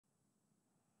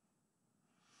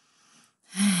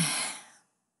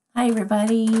Hi,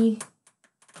 everybody.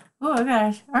 Oh, I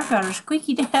got a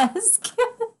squeaky desk.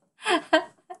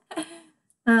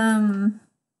 All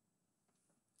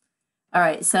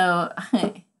right, so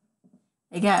I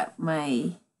got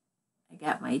my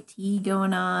tea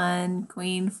going on,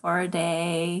 Queen for a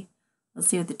day. Let's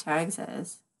see what the tag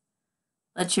says.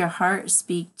 Let your heart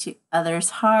speak to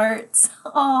others' hearts.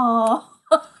 Oh,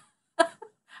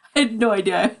 I had no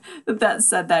idea that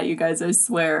said that, you guys. I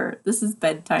swear. This is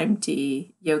bedtime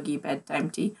tea, Yogi bedtime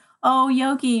tea. Oh,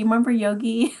 Yogi, remember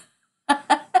Yogi?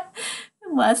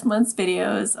 Last month's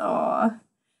videos. Oh,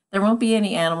 there won't be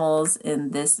any animals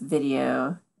in this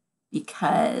video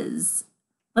because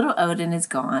little Odin is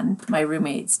gone. My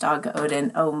roommate's dog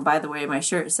Odin. Oh, and by the way, my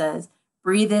shirt says,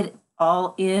 breathe it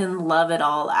all in, love it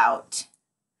all out.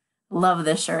 Love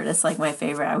this shirt. It's like my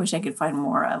favorite. I wish I could find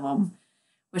more of them.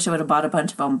 Wish I would have bought a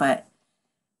bunch of them, but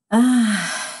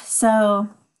so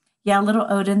yeah, little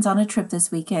Odin's on a trip this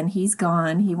weekend. He's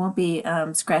gone. He won't be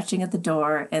scratching at the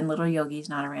door, and little Yogi's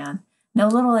not around. No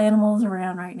little animals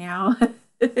around right now,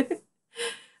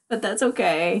 but that's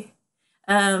okay.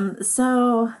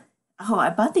 So, oh, I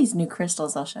bought these new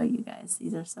crystals. I'll show you guys.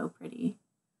 These are so pretty.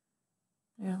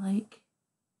 They're like,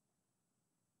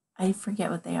 I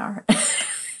forget what they are.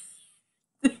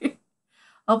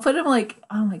 I'll put them like,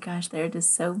 oh my gosh, they're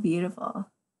just so beautiful.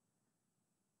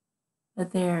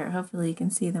 But hopefully you can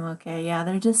see them okay. Yeah,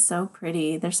 they're just so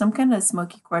pretty. There's some kind of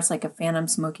smoky quartz, like a phantom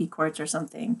smoky quartz or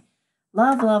something.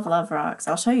 Love, love, love rocks.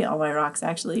 I'll show you all my rocks,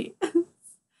 actually.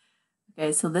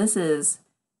 Okay, so this is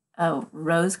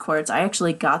rose quartz. I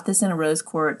actually got this in a rose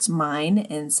quartz mine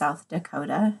in South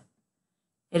Dakota.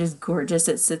 It is gorgeous.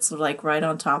 It sits like right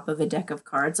on top of a deck of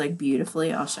cards, like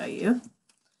beautifully. I'll show you.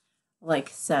 Like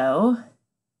so.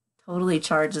 Totally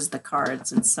charges the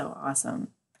cards. It's so awesome.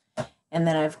 And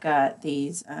then I've got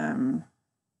these,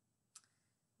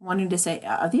 wanting to say,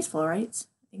 are these fluorites?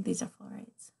 I think these are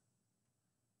fluorites.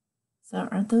 So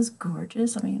aren't those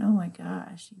gorgeous? I mean, oh my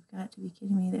gosh, you've got to be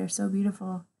kidding me. They're so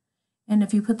beautiful. And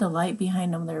if you put the light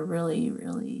behind them, they're really,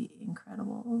 really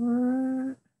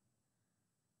incredible.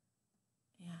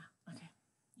 Yeah, okay.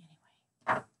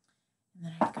 Anyway. And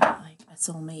then I've got like a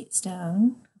soulmate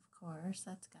stone. Of course,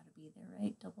 that's got to be there,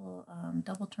 right?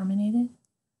 Double terminated.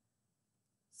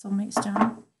 Soulmate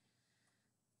stone.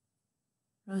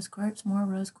 Rose quartz, more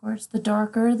rose quartz. The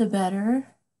darker, the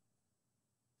better.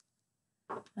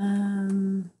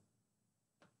 I've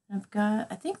got,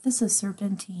 I think this is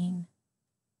serpentine.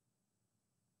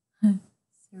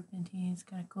 Serpentine is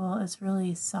kind of cool. It's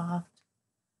really soft.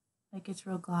 Like it's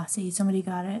real glossy. Somebody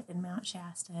got it in Mount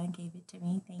Shasta and gave it to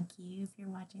me. Thank you if you're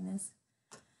watching this.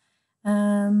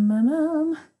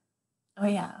 Oh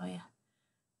yeah.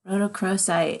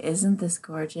 Rhodochrosite, isn't this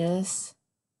gorgeous?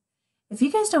 If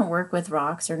you guys don't work with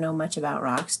rocks or know much about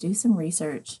rocks, do some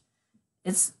research.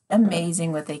 It's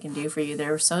amazing what they can do for you.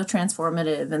 They're so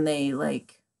transformative, and they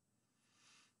like,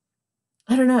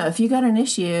 I don't know, if you got an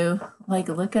issue, like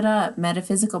look it up,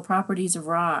 metaphysical properties of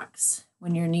rocks,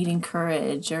 when you're needing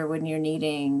courage or when you're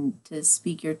needing to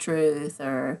speak your truth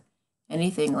or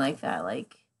anything like that.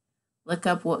 Like look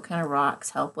up what kind of rocks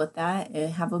help with that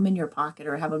and have them in your pocket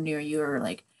or have them near you or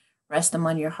like rest them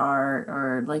on your heart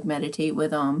or like meditate with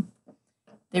them.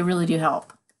 They really do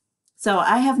help. So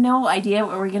I have no idea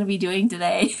what we're going to be doing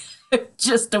today.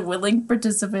 Just a willing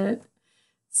participant.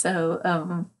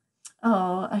 So,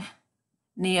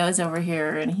 Neo's over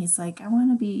here and he's like, I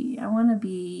want to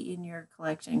be in your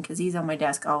collection because he's on my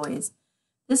desk always.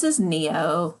 This is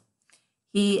Neo.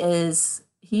 He is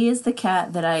the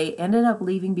cat that I ended up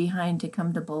leaving behind to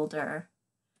come to Boulder.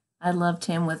 I loved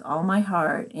him with all my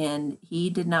heart, and he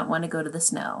did not want to go to the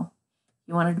snow.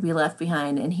 He wanted to be left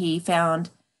behind, and he found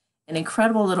an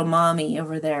incredible little mommy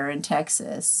over there in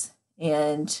Texas,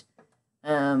 and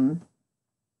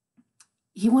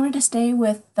he wanted to stay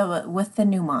with the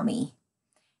new mommy,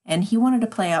 and he wanted to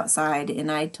play outside,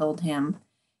 and I told him,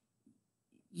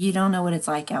 you don't know what it's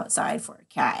like outside for a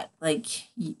cat. Like,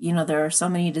 there are so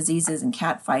many diseases and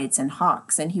cat fights and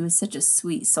hawks. And he was such a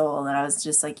sweet soul that I was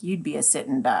just like, you'd be a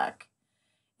sitting duck.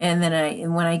 And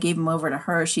then when I gave him over to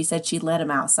her, she said she'd let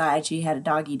him outside. She had a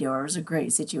doggy door. It was a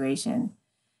great situation.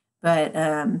 But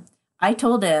I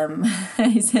told him,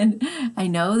 I said, I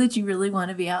know that you really want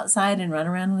to be outside and run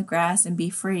around in the grass and be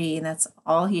free. And that's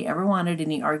all he ever wanted.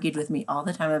 And he argued with me all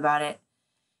the time about it.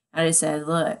 I just said,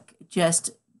 look, just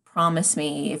promise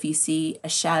me if you see a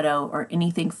shadow or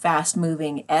anything fast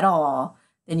moving at all,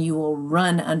 then you will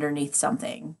run underneath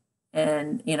something.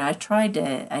 And, I tried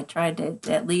to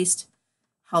at least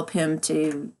help him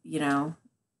to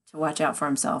watch out for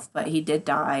himself, but he did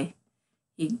die.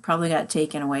 He probably got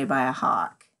taken away by a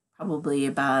hawk, probably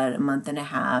about a month and a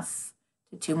half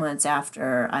to 2 months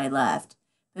after I left.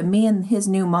 But me and his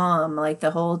new mom, like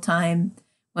the whole time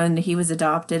when he was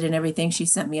adopted and everything, she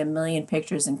sent me a million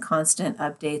pictures and constant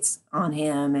updates on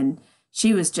him. And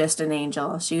she was just an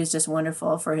angel. She was just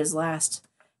wonderful for his last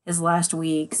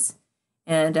weeks.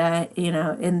 And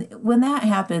and when that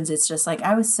happens, it's just like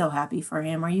I was so happy for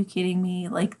him. Are you kidding me?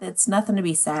 Like that's nothing to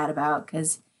be sad about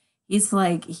because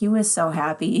he was so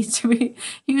happy to be.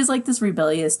 He was like this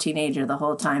rebellious teenager the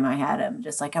whole time I had him.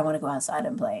 Just like I want to go outside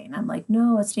and play, and I'm like,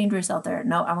 no, it's dangerous out there.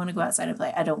 No, I want to go outside and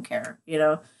play. I don't care.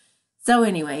 So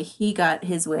anyway, he got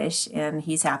his wish and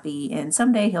he's happy. And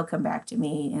someday he'll come back to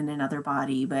me in another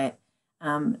body, but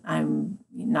I'm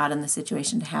not in the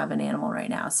situation to have an animal right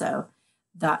now. So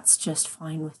that's just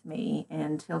fine with me.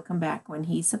 And he'll come back when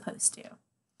he's supposed to.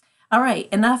 All right,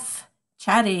 enough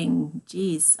chatting.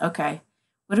 Jeez. Okay.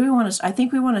 What do we want to? I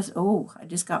think we want to. Oh, I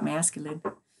just got masculine.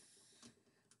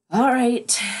 All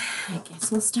right. I guess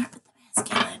we'll start with the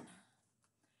masculine.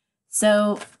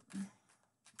 So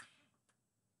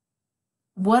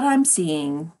what I'm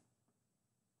seeing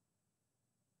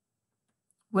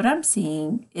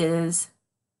is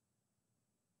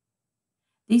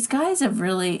these guys have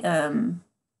really,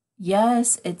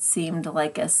 yes, it seemed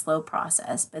like a slow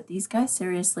process, but these guys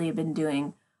seriously have been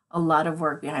doing a lot of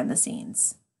work behind the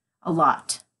scenes, a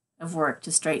lot of work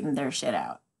to straighten their shit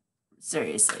out.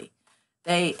 Seriously,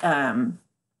 they're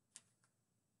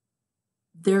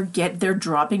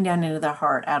dropping down into their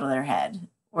heart out of their head,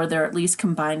 or they're at least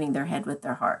combining their head with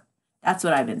their heart. That's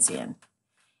what I've been seeing.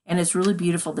 And it's really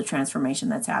beautiful, the transformation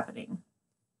that's happening.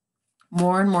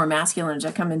 More and more masculines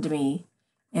are coming to me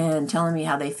and telling me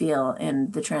how they feel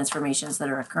and the transformations that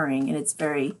are occurring. And it's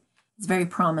very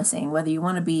promising. Whether you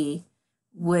want to be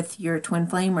with your twin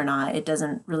flame or not, it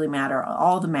doesn't really matter.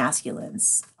 All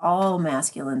masculines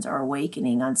are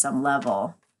awakening on some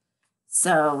level.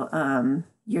 So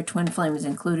your twin flame is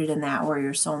included in that, or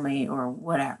your soulmate, or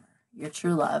whatever. Your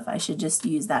true love. I should just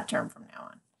use that term from now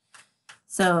on.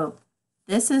 So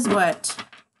this is like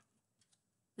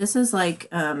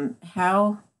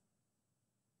how,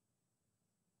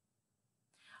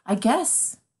 I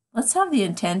guess, let's have the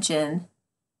intention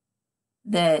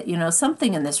that,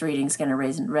 something in this reading is going to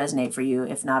resonate for you,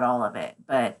 if not all of it.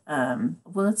 But, well,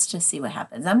 let's just see what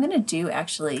happens. I'm going to do,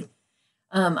 actually,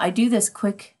 I do this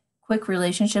quick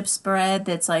relationship spread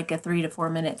that's like a 3 to 4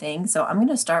 minute thing. So I'm going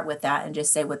to start with that and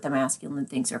just say what the masculine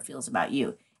thinks or feels about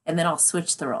you. And then I'll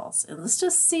switch the roles. And let's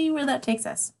just see where that takes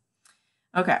us.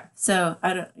 Okay, so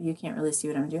you can't really see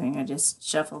what I'm doing. I just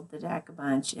shuffled the deck a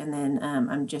bunch, and then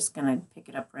I'm just going to pick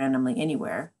it up randomly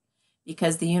anywhere,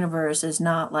 because the universe is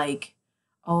not like,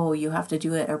 oh, you have to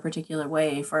do it a particular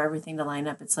way for everything to line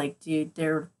up. It's like, dude,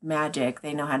 they're magic.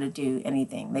 They know how to do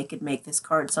anything. They could make this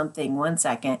card something 1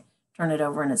 second, turn it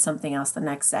over, and it's something else the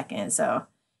next second. So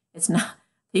it's not,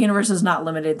 the universe is not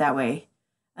limited that way.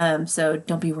 So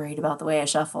don't be worried about the way I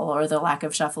shuffle or the lack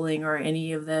of shuffling or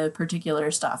any of the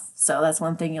particular stuff. So that's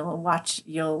one thing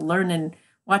you'll learn in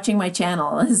watching my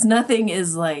channel, is nothing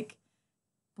is like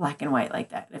black and white like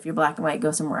that. If you're black and white,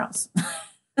 go somewhere else.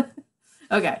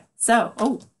 Okay. So,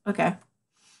 okay.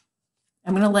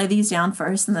 I'm going to lay these down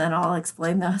first and then I'll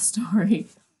explain the story.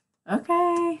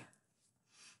 Okay.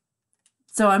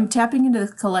 So I'm tapping into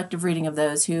the collective reading of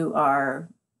those who are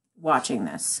watching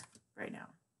this right now.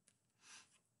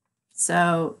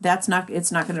 So it's not going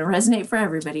to resonate for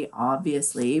everybody,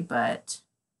 obviously, but,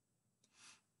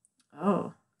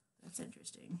 oh, that's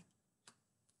interesting.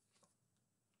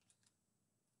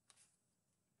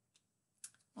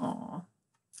 Aw.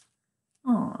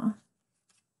 All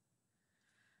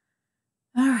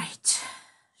right.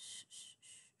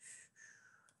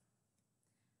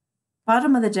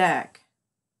 Bottom of the deck.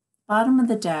 Bottom of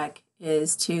the deck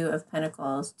is 2 of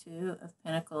Pentacles. 2 of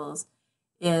Pentacles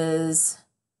is...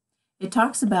 It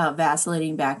talks about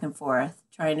vacillating back and forth,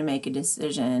 trying to make a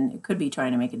decision. It could be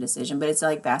trying to make a decision, but it's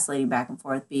like vacillating back and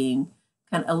forth, being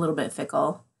kind of a little bit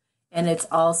fickle. And it's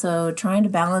also trying to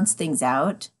balance things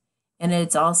out. And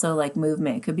it's also like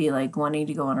movement. It could be like wanting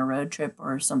to go on a road trip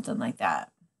or something like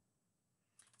that.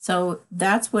 So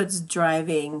that's what's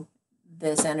driving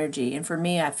this energy. And for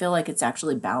me, I feel like it's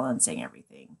actually balancing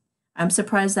everything. I'm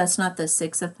surprised that's not the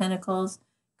 6 of Pentacles,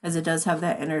 because it does have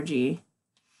that energy.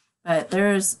 But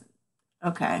there's...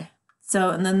 Okay,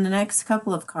 so, and then the next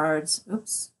couple of cards,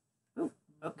 oops,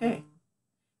 okay.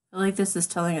 I feel like this is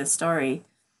telling a story.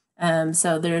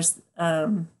 So there's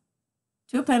 2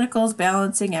 of Pentacles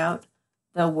balancing out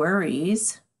the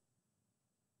worries.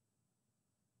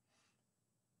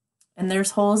 And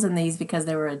there's holes in these because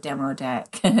they were a demo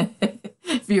deck.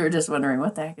 If you were just wondering,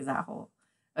 what the heck is that hole?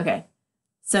 Okay,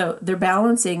 So they're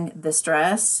balancing the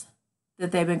stress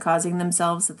that they've been causing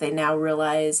themselves that they now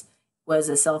realize was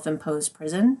a self-imposed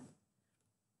prison.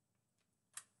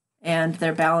 And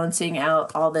they're balancing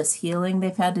out all this healing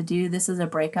they've had to do. This is a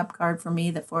breakup card for me.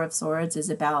 The Four of Swords is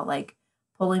about like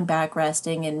pulling back,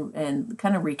 resting, and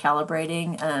kind of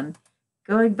recalibrating,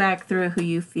 going back through who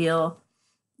you feel.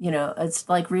 It's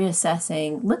like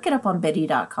reassessing. Look it up on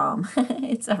Biddy.com.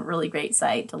 It's a really great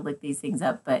site to look these things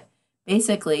up. But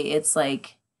basically, it's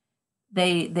like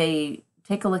they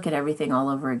take a look at everything all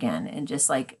over again and just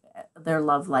like their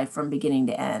love life from beginning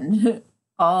to end.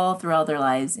 All throughout their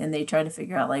lives, and they try to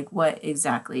figure out like what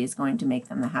exactly is going to make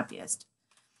them the happiest.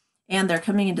 And they're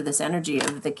coming into this energy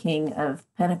of the King of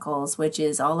Pentacles, which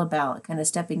is all about kind of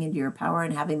stepping into your power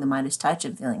and having the Midas touch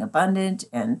and feeling abundant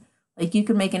and like you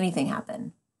can make anything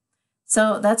happen.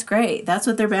 So that's great. That's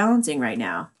what they're balancing right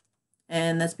now.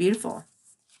 And that's beautiful.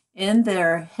 In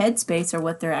their headspace, or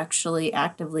what they're actually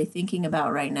actively thinking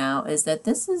about right now, is that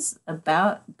this is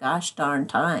about gosh darn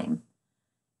time.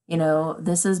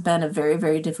 This has been a very,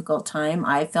 very difficult time.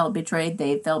 I felt betrayed.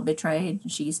 They felt betrayed.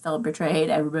 She's felt betrayed.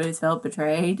 Everybody's felt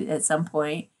betrayed at some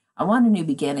point. I want a new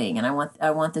beginning, and I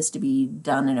want this to be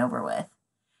done and over with.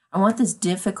 I want this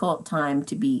difficult time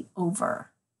to be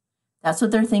over. That's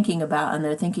what they're thinking about, and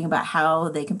they're thinking about how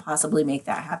they can possibly make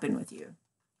that happen with you.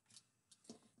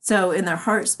 So in their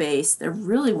heart space, they're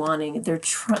really wanting,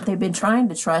 they've been trying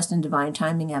to trust in divine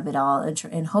timing of it all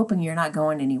and hoping you're not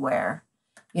going anywhere.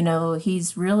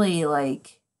 He's really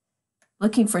like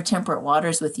looking for temperate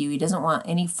waters with you. He doesn't want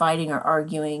any fighting or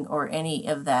arguing or any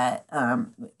of that,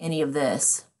 any of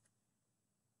this.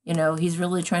 He's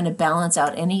really trying to balance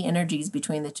out any energies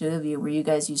between the two of you where you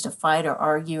guys used to fight or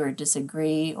argue or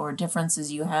disagree or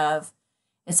differences you have.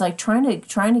 It's like trying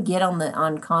to get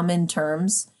on common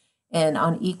terms and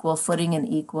on equal footing and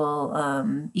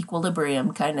equal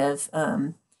equilibrium kind of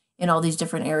in all these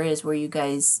different areas where you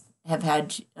guys have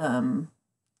had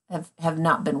have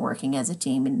not been working as a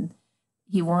team, and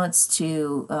he wants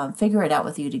to figure it out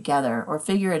with you together, or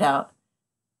figure it out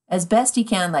as best he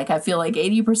can. Like I feel like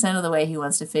 80% of the way he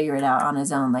wants to figure it out on his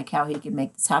own, like how he can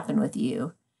make this happen with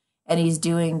you. And he's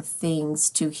doing things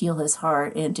to heal his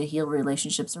heart and to heal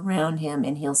relationships around him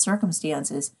and heal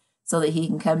circumstances so that he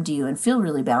can come to you and feel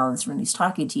really balanced when he's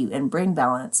talking to you and bring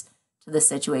balance to the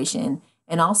situation,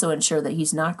 and also ensure that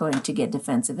he's not going to get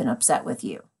defensive and upset with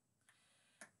you.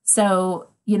 So,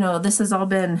 this is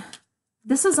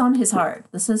on his heart.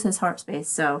 This is his heart space.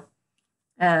 So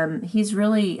he's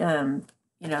really,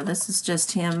 this is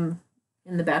just him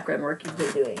in the background work he's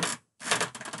been doing.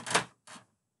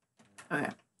 Okay.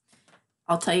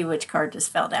 I'll tell you which card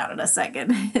just fell down in a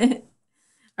second.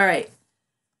 All right.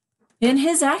 In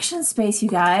his action space, you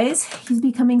guys, he's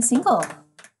becoming single.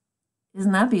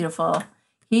 Isn't that beautiful?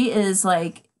 He is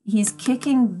like, he's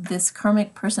kicking this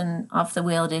karmic person off the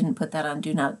wheel. Didn't put that on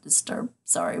Do Not Disturb.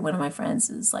 Sorry, one of my friends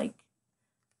is like,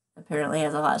 apparently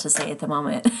has a lot to say at the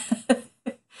moment.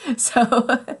 So,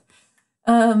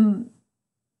 all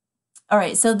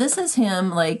right. So this is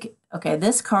him like, okay,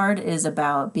 this card is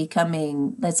about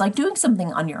becoming, it's like doing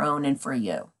something on your own and for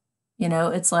you.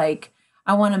 It's like,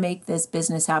 I want to make this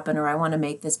business happen, or I want to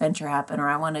make this venture happen,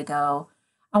 or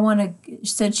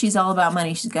since she's all about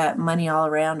money, she's got money all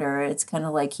around her. It's kind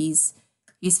of like he's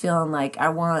feeling like, I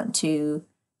want to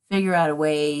figure out a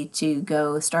way to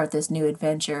go start this new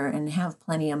adventure and have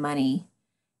plenty of money.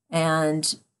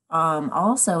 And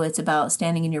also it's about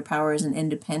standing in your power as an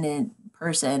independent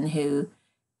person who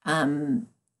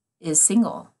is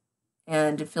single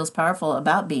and feels powerful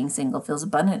about being single, feels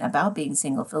abundant about being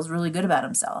single, feels really good about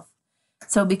himself.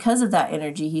 So because of that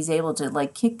energy, he's able to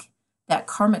like kick that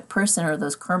karmic person or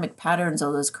those karmic patterns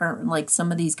or those current, like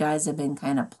some of these guys have been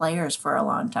kind of players for a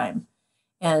long time.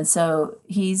 And so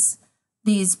these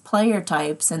player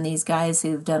types and these guys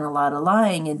who've done a lot of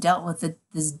lying and dealt with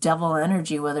this devil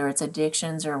energy, whether it's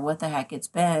addictions or what the heck it's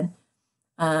been,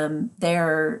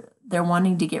 they're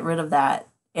wanting to get rid of that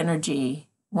energy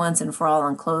once and for all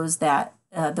and close that.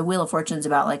 The Wheel of Fortune's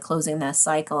about like closing that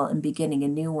cycle and beginning a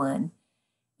new one.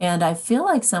 And I feel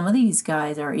like some of these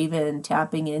guys are even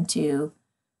tapping into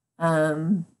their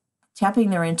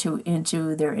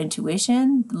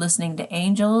intuition, listening to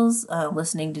angels,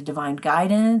 listening to divine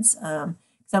guidance. So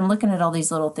I'm looking at all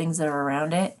these little things that are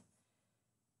around it.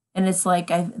 And it's like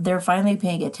they're finally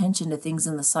paying attention to things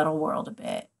in the subtle world a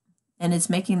bit. And it's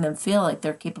making them feel like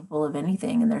they're capable of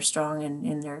anything and they're strong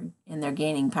and they're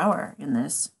gaining power in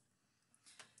this.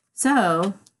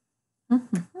 So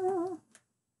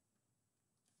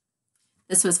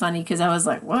this was funny because I was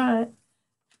like, what?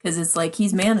 Because it's like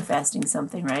he's manifesting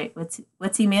something, right?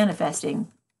 What's he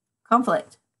manifesting?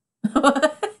 Conflict.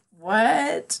 What?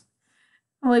 what?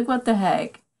 I'm like, what the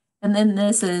heck? And then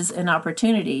this is an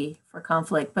opportunity for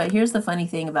conflict. But here's the funny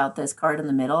thing about this card in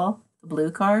the middle, the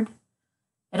blue card.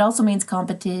 It also means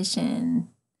competition.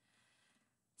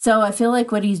 So I feel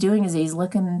like what he's doing is he's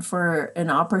looking for an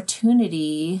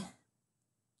opportunity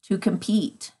to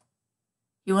compete.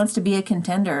 He wants to be a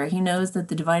contender. He knows that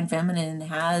the Divine Feminine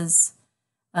has,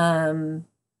 that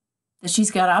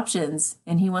she's got options,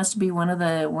 and he wants to be one of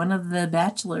the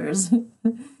bachelors.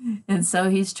 And so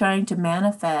he's trying to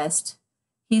manifest.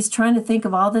 He's trying to think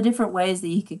of all the different ways that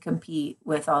he could compete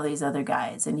with all these other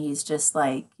guys. And he's just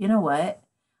like, you know what?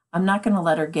 I'm not going to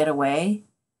let her get away.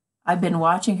 I've been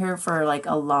watching her for like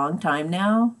a long time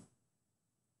now.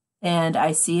 And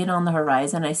I see it on the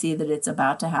horizon. I see that it's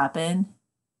about to happen.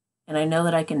 And I know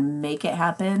that I can make it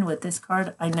happen with this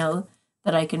card. I know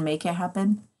that I can make it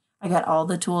happen. I got all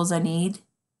the tools I need.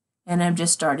 And I'm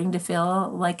just starting to feel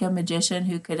like a magician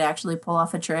who could actually pull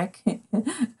off a trick.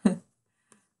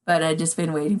 But I've just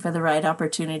been waiting for the right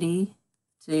opportunity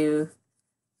to,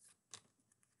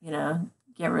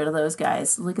 get rid of those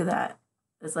guys. Look at that.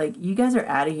 It's like, you guys are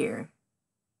out of here.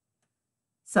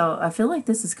 So I feel like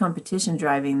this is competition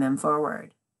driving them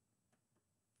forward.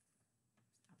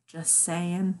 Just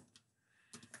saying.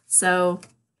 So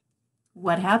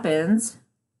what happens?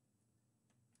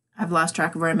 I've lost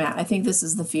track of where I'm at. I think this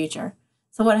is the future.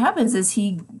 So what happens is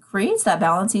he creates that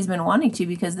balance he's been wanting to,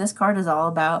 because this card is all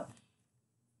about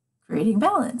creating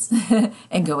balance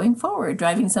and going forward,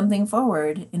 driving something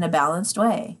forward in a balanced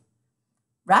way.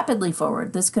 Rapidly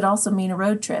forward. This could also mean a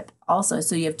road trip also.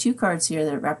 So you have two cards here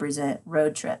that represent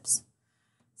road trips.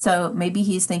 So maybe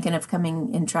he's thinking of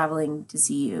coming and traveling to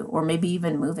see you, or maybe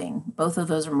even moving. Both of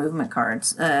those are movement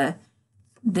cards.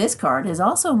 This card is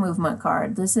also a movement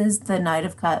card. This is the Knight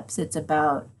of Cups. It's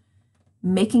about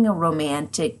making a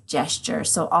romantic gesture.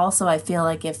 So also I feel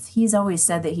like if he's always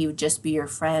said that he would just be your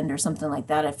friend or something like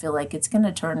that, I feel like it's going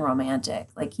to turn romantic.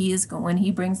 Like when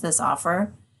he brings this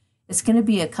offer, it's going to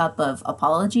be a cup of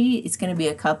apology. It's going to be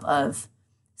a cup of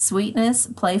sweetness,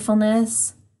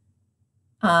 playfulness,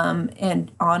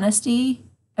 and honesty.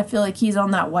 I feel like he's on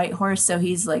that white horse, so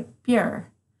he's like pure.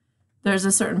 There's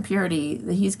a certain purity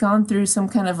that he's gone through, some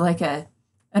kind of like an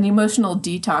emotional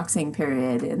detoxing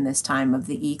period in this time of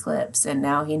the eclipse, and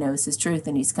now he knows his truth,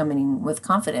 and he's coming with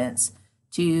confidence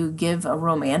to give a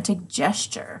romantic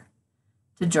gesture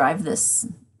to drive this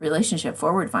relationship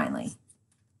forward finally.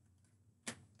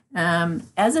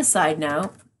 As a side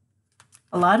note,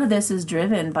 a lot of this is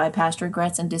driven by past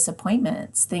regrets and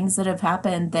disappointments, things that have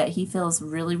happened that he feels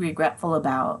really regretful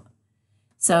about.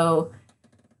 So,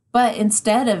 but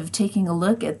instead of taking a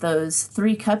look at those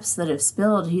 3 cups that have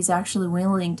spilled, he's actually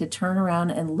willing to turn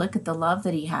around and look at the love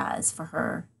that he has for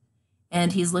her.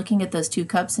 And he's looking at those 2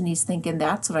 cups and he's thinking,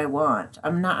 that's what I want.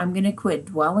 I'm going to quit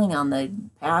dwelling on the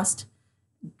past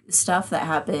stuff that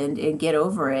happened and get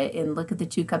over it and look at the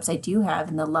 2 cups I do have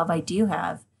and the love I do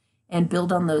have and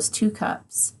build on those 2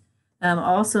 cups.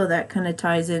 Also, that kind of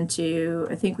ties into,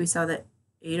 I think we saw that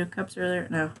 8 of Cups earlier.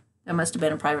 No, that must have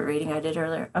been a private reading I did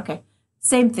earlier. Okay.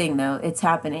 Same thing, though. It's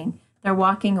happening. They're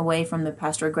walking away from the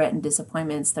past regret and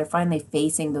disappointments. They're finally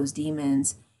facing those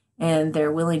demons, and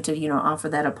they're willing to, offer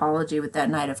that apology with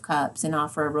that Knight of Cups and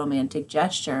offer a romantic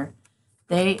gesture.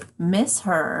 They miss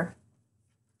her.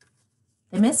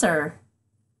 They miss her.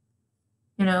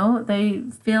 They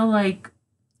feel like,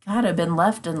 God, I've been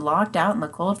left and locked out in the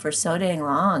cold for so dang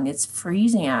long. It's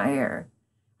freezing out here.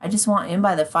 I just want in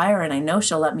by the fire, and I know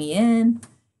she'll let me in.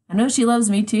 I know she loves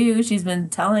me too. She's been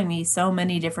telling me so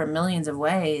many different millions of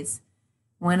ways.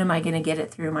 When am I going to get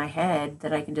it through my head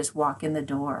that I can just walk in the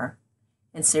door?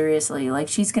 And seriously, like,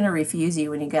 she's going to refuse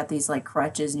you when you got these like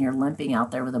crutches and you're limping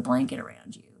out there with a blanket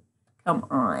around you. Come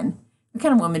on. What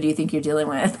kind of woman do you think you're dealing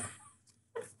with?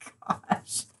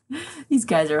 Gosh, these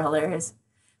guys are hilarious.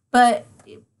 But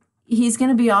he's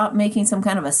going to be making some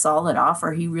kind of a solid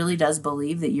offer. He really does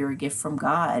believe that you're a gift from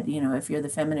God. If you're the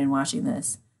feminine watching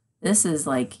this. This is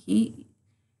like, he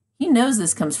knows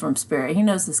this comes from spirit. He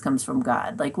knows this comes from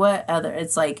God. Like, what other,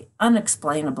 it's like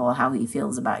unexplainable how he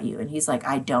feels about you. And he's like,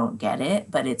 I don't get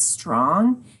it, but it's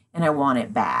strong and I want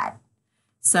it bad.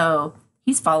 So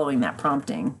he's following that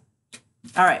prompting.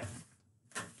 All right.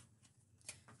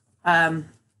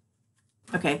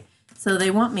 Okay. So they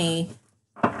want me,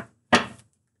 I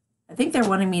think they're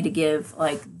wanting me to give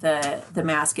like the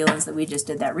masculines that we just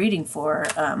did that reading for,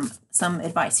 some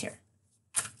advice here.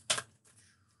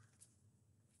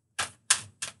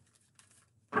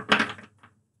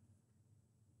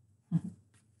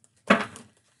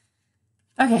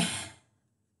 Okay.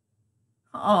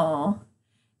 Oh,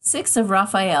 6 of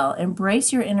Raphael.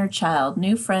 Embrace your inner child,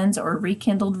 new friends, or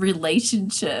rekindled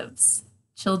relationships.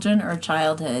 children or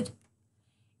childhood.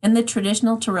 In the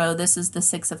traditional tarot, this is the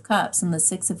Six of Cups, and the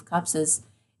Six of Cups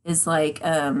is like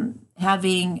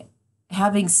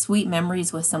having sweet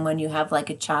memories with someone you have like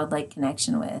a childlike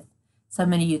connection with,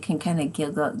 somebody you can kind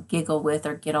of giggle with,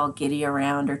 or get all giddy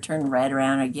around, or turn red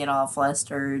around, or get all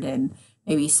flustered, and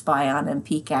maybe spy on and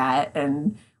peek at,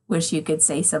 and wish you could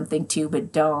say something to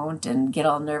but don't, and get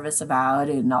all nervous about,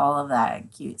 and all of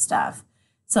that cute stuff.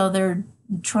 So they're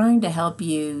trying to help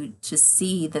you to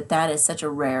see that that is such a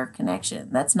rare connection.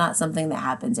 That's not something that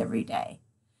happens every day.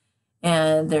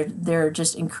 And they're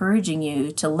just encouraging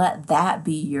you to let that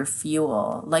be your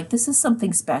fuel. Like, this is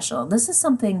something special. This is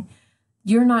something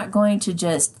you're not going to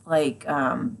just like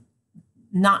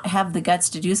not have the guts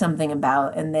to do something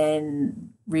about and then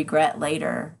regret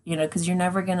later, because you're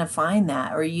never going to find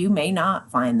that, or you may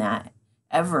not find that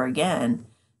ever again.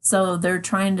 So they're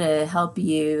trying to help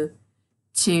you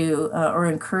to or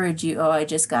encourage you. Oh, I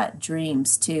just got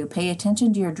dreams, to pay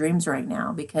attention to your dreams right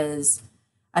now, because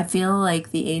I feel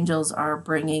like the angels are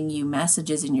bringing you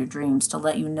messages in your dreams to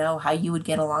let you know how you would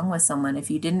get along with someone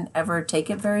if you didn't ever take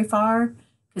it very far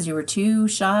because you were too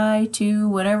shy, too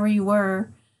whatever you were,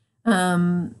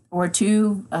 or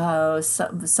too.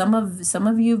 Some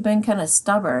of you have been kind of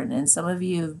stubborn, and some of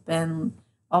you have been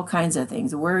all kinds of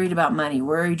things. Worried about money,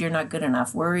 worried you're not good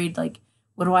enough, worried like,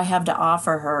 what do I have to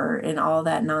offer her, and all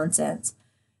that nonsense.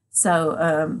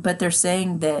 So, but they're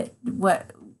saying that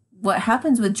what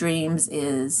happens with dreams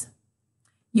is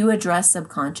you address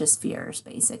subconscious fears,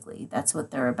 basically. That's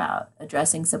what they're about,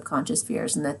 addressing subconscious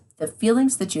fears. And the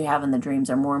feelings that you have in the dreams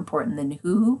are more important than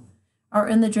who are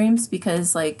in the dreams,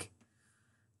 because, like,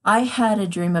 I had a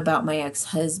dream about my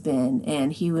ex-husband,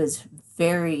 and he was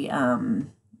very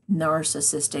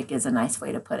narcissistic is a nice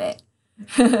way to put it.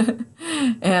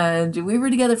 And we were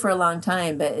together for a long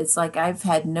time, but it's like I've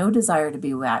had no desire to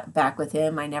be back with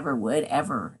him. I never would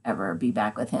ever be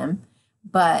back with him.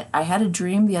 But I had a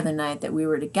dream the other night that we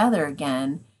were together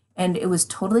again, and it was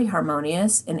totally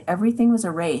harmonious, and everything was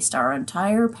erased. Our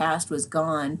entire past was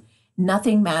gone.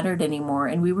 Nothing mattered anymore,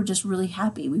 and we were just really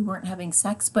happy. We weren't having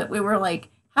sex, but we were like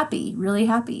happy, really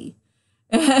happy.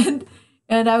 And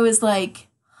I was like,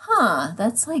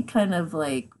 that's like kind of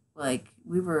like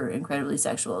we were incredibly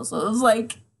sexual. So it was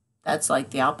like, that's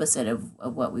like the opposite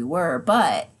of what we were.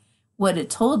 But what it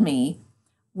told me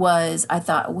was, I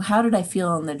thought, well, how did I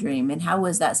feel in the dream? And how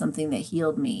was that something that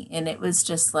healed me? And it was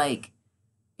just like,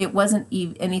 it wasn't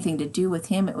anything to do with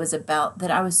him. It was about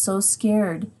that I was so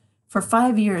scared. For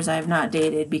 5 years, I have not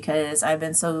dated because I've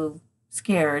been so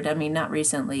scared. I mean, not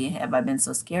recently have I been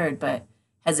so scared, but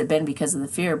has it been because of the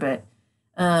fear? But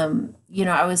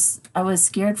I was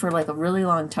scared for like a really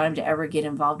long time to ever get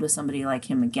involved with somebody like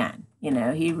him again.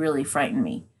 He really frightened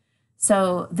me.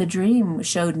 So the dream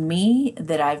showed me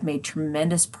that I've made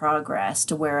tremendous progress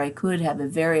to where I could have a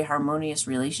very harmonious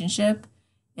relationship,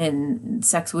 and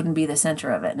sex wouldn't be the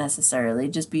center of it necessarily,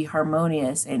 just be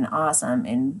harmonious and awesome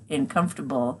and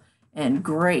comfortable and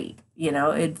great.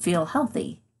 It'd feel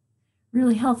healthy,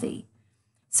 really healthy.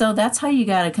 So that's how you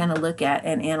got to kind of look at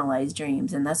and analyze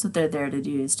dreams. And that's what they're there to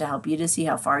do, is to help you to see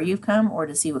how far you've come, or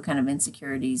to see what kind of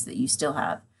insecurities that you still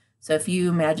have. So if you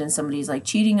imagine somebody's like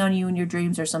cheating on you in your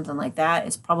dreams or something like that,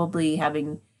 it's probably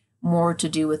having more to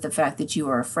do with the fact that you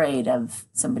are afraid of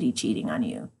somebody cheating on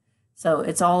you. So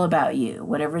it's all about you.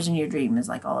 Whatever's in your dream is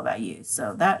like all about you.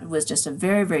 So that was just a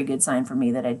very, very good sign for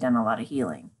me that I'd done a lot of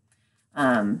healing.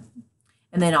 And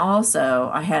then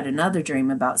also I had another dream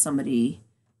about somebody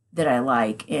that I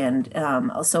like. And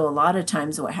so a lot of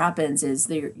times what happens is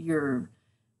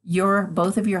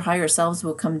both of your higher selves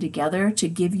will come together to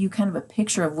give you kind of a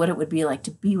picture of what it would be like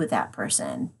to be with that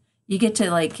person. You get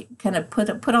to like kind of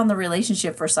put on the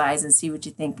relationship for size and see what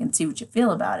you think and see what you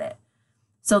feel about it.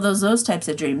 So those types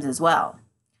of dreams as well.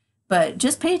 But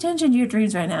just pay attention to your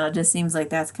dreams right now. It just seems like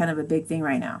that's kind of a big thing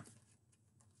right now.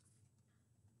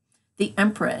 The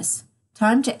Empress.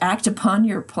 Time to act upon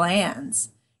your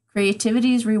plans.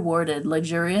 Creativity is rewarded,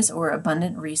 luxurious or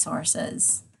abundant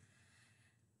resources.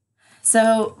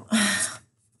 So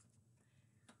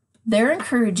they're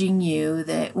encouraging you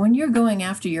that when you're going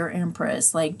after your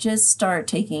Empress, like, just start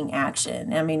taking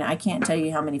action. I mean, I can't tell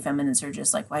you how many feminists are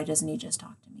just like, why doesn't he just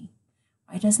talk to me?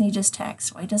 Why doesn't he just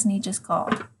text? Why doesn't he just call?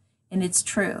 And it's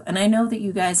true. And I know that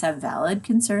you guys have valid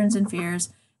concerns and fears.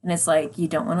 And it's like, you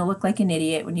don't want to look like an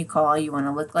idiot when you call. You want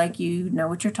to look like you know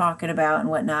what you're talking about and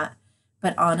whatnot.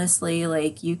 But honestly,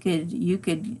 like, you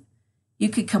could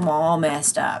come all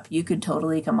messed up. You could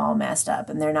totally come all messed up,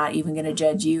 and they're not even going to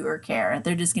judge you or care.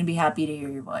 They're just going to be happy to hear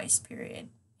your voice, period.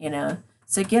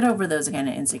 So get over those kind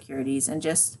of insecurities and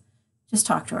just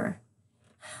talk to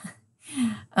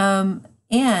her.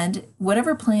 And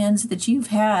whatever plans that you've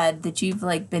had, that you've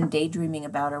like been daydreaming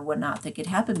about or whatnot that could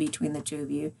happen between the two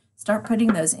of you, start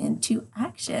putting those into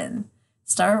action.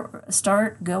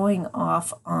 Start going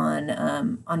off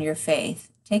on your faith.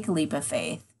 Take a leap of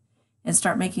faith and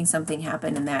start making something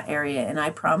happen in that area. And I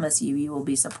promise you, you will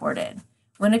be supported.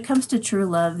 When it comes to true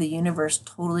love, the universe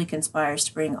totally conspires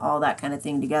to bring all that kind of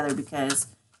thing together because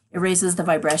it raises the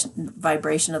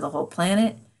vibration of the whole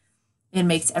planet. It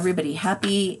makes everybody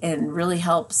happy and really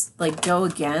helps like go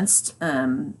against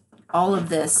all of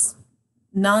this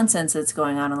nonsense that's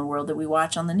going on in the world that we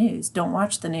watch on the news. Don't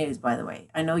watch the news, by the way.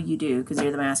 I know you do because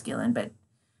you're the masculine, but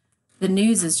the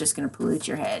news is just going to pollute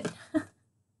your head.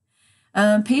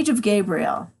 Page of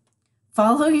Gabriel.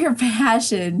 Follow your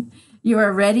passion. You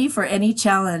are ready for any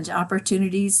challenge,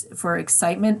 opportunities for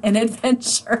excitement and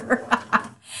adventure.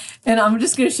 And I'm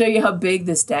just going to show you how big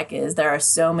this deck is. There are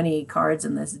so many cards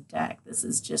in this deck. This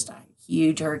is just a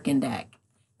huge Hurricane deck.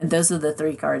 And those are the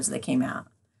 3 cards that came out.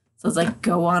 So it's like,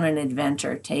 go on an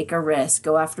adventure, take a risk,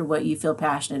 go after what you feel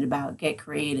passionate about, get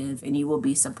creative, and you will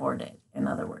be supported, in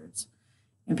other words.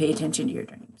 And pay attention to your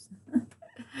dreams.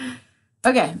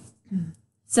 Okay.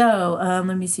 So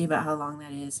let me see about how long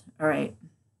that is. All right.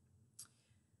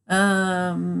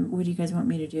 What do you guys want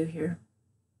me to do here?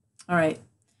 All right.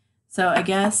 So I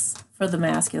guess for the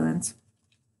masculines,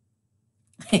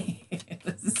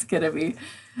 this is going to be,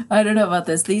 I don't know about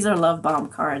this. These are love bomb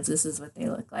cards. This is what they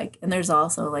look like. And there's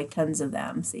also like tons of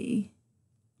them. See,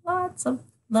 lots of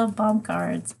love bomb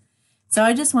cards. So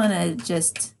I just want to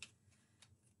just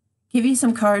give you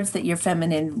some cards that your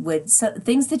feminine would,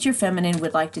 things that your feminine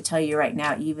would like to tell you right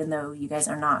now, even though you guys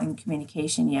are not in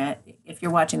communication yet. If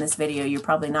you're watching this video, you're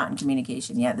probably not in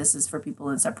communication yet. This is for people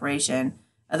in separation.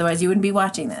 Otherwise, you wouldn't be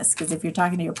watching this, because if you're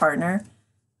talking to your partner,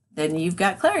 then you've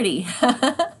got clarity.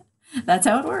 That's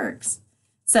how it works.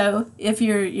 So if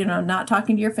you're, not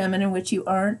talking to your feminine, which you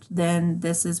aren't, then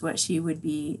this is what she would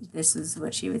be. This is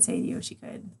what she would say to you if she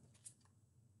could.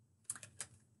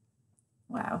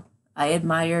 Wow. I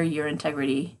admire your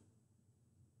integrity.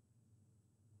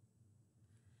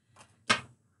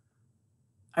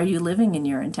 Are you living in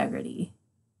your integrity?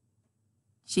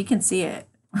 She can see it.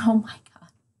 Oh my God.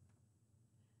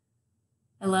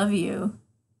 I love you.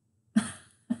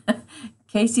 In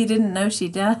case you didn't know, she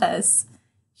does.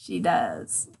 She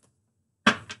does.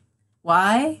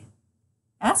 Why?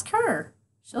 Ask her.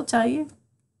 She'll tell you.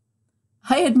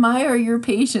 I admire your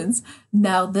patience.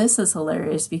 Now, this is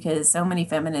hilarious because so many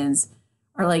feminines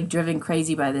are like driven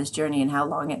crazy by this journey and how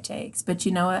long it takes. But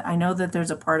you know what? I know that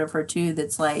there's a part of her too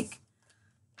that's like,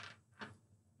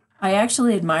 I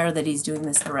actually admire that he's doing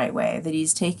this the right way, that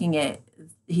he's taking it,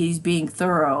 he's being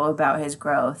thorough about his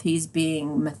growth. He's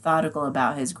being methodical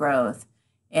about his growth.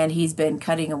 And he's been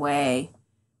cutting away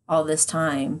all this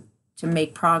time to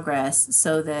make progress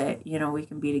so that, we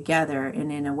can be together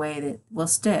and in a way that will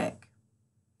stick.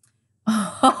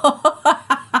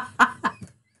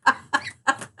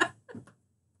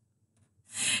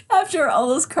 After all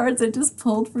those cards I just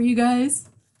pulled for you guys,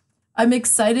 I'm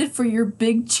excited for your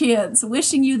big chance.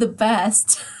 Wishing you the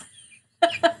best.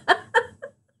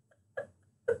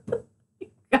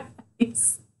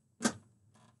 Guys.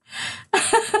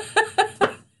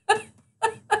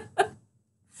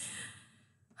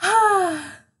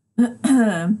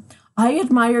 I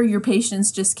admire your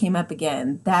patience just came up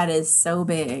again. That is so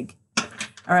big.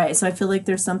 All right, so I feel like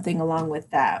there's something along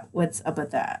with that. What's up with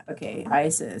that? Okay,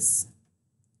 Isis.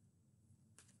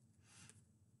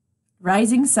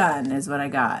 Rising sun is what I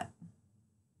got.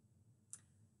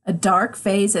 A dark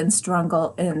phase and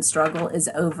struggle is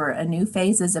over. A new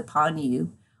phase is upon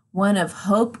you. One of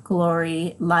hope,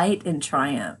 glory, light, and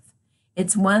triumph.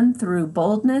 It's one through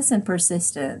boldness and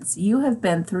persistence. You have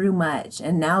been through much,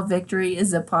 and now victory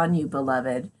is upon you,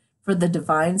 beloved. For the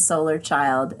divine solar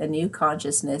child, a new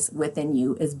consciousness within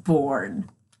you is born.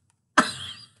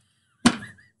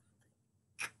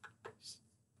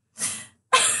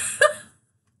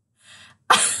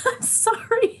 I'm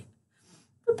sorry,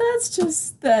 but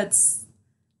that's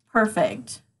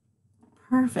perfect.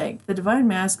 Perfect. The divine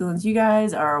masculines, you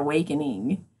guys are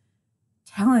awakening.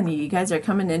 Telling you, you guys are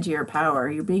coming into your power.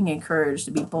 You're being encouraged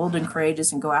to be bold and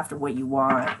courageous and go after what you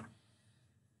want.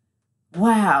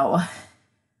 Wow.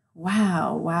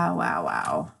 Wow, wow, wow,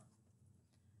 wow.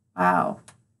 Wow.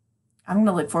 I'm going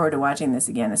to look forward to watching this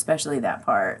again, especially that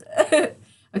part.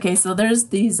 Okay, so there's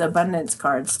these abundance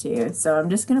cards too. So I'm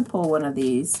just going to pull one of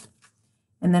these.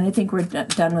 And then I think we're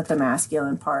done with the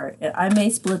masculine part. I may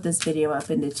split this video up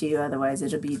into 2, otherwise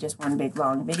it'll be just one big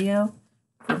long video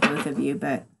for both of you.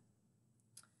 But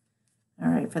all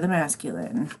right, for the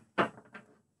masculine.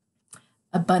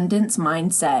 abundance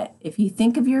mindset. If you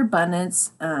think of your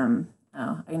abundance, I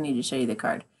need to show you the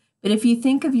card. But if you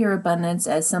think of your abundance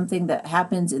as something that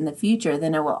happens in the future,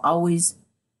 then it will always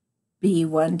be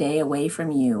one day away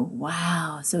from you.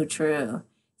 Wow, so true.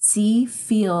 See,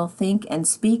 feel, think, and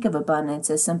speak of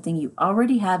abundance as something you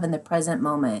already have in the present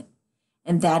moment,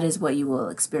 and that is what you will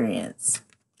experience.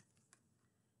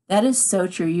 That is so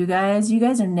true, you guys. You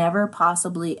guys are never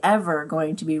possibly ever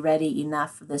going to be ready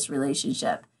enough for this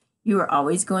relationship. You are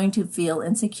always going to feel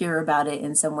insecure about it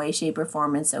in some way, shape, or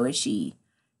form, and so is she.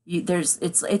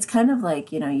 It's kind of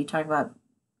like, you talk about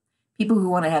people who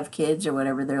want to have kids or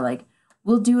whatever. They're like,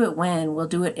 we'll do it when, we'll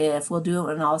do it if, we'll do it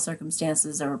when all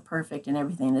circumstances are perfect and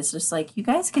everything. It's just like, you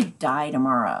guys could die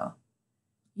tomorrow.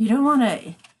 You don't want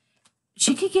to,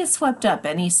 she could get swept up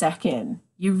any second.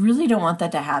 You really don't want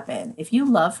that to happen. If you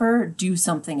love her, do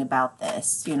something about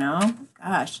this,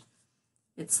 Gosh,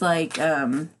 it's like,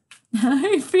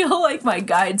 I feel like my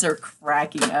guides are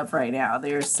cracking up right now.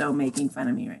 They are so making fun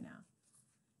of me right now.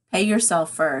 Pay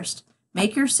yourself first.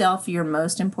 Make yourself your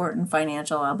most important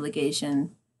financial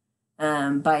obligation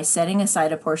by setting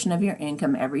aside a portion of your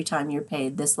income every time you're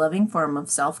paid. This loving form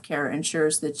of self-care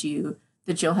ensures that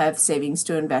you'll have savings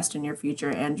to invest in your future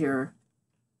and your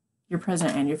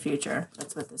present and your future.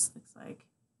 That's what this looks like.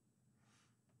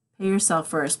 Pay yourself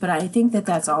first. But I think that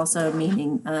that's also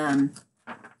meaning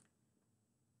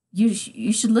you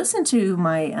should listen to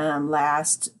my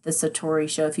the Satori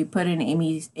show. If you put in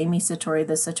Amy Satori,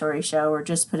 the Satori show, or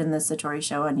just put in the Satori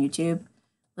show on YouTube,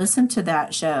 listen to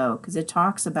that show, because it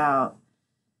talks about,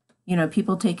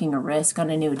 people taking a risk on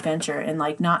a new adventure and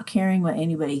like not caring what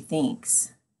anybody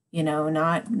thinks,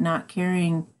 not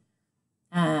caring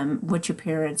what your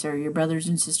parents or your brothers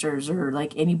and sisters or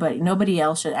like nobody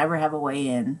else should ever have a weigh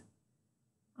in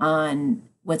on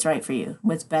what's right for you,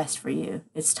 what's best for you.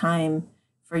 It's time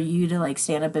for you to like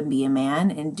stand up and be a man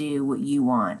and do what you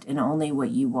want and only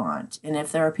what you want. And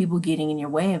if there are people getting in your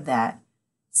way of that,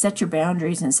 set your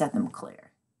boundaries and set them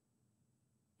clear.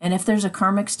 And if there's a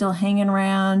karmic still hanging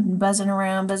around, buzzing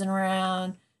around,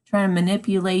 trying to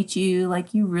manipulate you,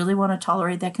 like you really want to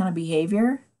tolerate that kind of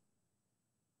behavior?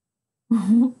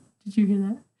 Did you hear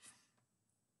that?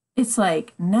 It's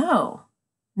like, no.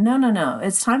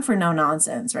 It's time for no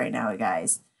nonsense right now,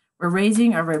 guys. We're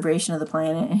raising our vibration of the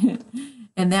planet.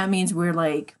 And that means we're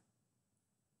like,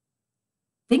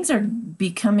 things are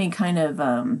becoming kind of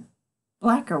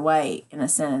black or white in a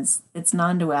sense. It's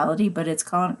non-duality, but it's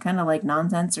kind of like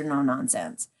nonsense or no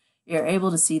nonsense. You're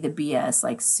able to see the BS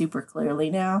like super clearly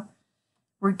now.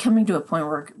 We're coming to a point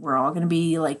where we're all going to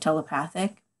be like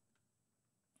telepathic.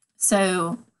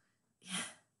 So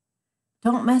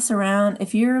don't mess around.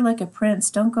 If you're like a prince,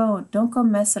 don't go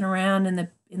messing around in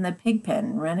the pig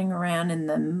pen, running around in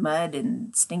the mud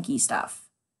and stinky stuff.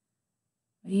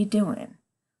 What are you doing?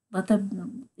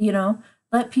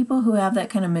 Let people who have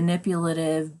that kind of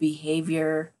manipulative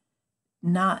behavior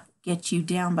not get you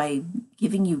down by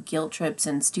giving you guilt trips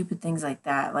and stupid things like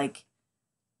that. Like,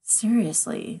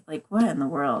 seriously, like what in the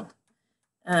world?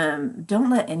 Don't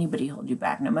let anybody hold you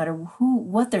back, no matter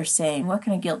what they're saying, what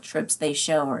kind of guilt trips they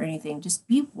show or anything. Just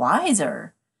be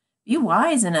wiser. Be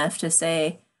wise enough to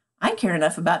say, I care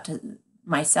enough about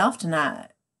myself to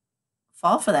not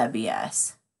fall for that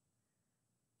BS.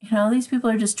 These people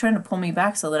are just trying to pull me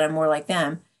back so that I'm more like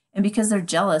them. And because they're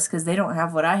jealous because they don't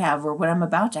have what I have or what I'm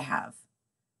about to have.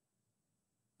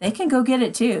 They can go get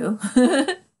it too.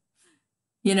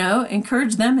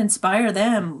 Encourage them, inspire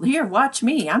them. Here, watch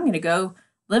me. I'm going to go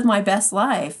live my best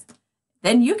life.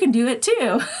 Then you can do it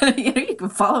too. You can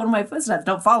follow in my footsteps.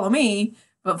 Don't follow me,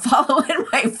 but follow in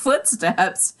my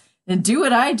footsteps and do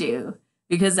what I do.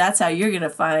 Because that's how you're going to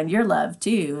find your love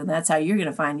too. And that's how you're going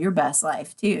to find your best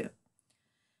life too.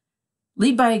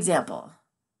 Lead by example.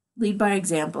 Lead by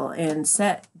example and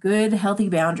set good, healthy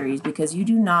boundaries, because you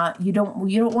don't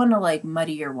want to like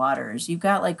muddy your waters. You've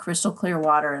got like crystal clear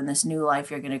water in this new life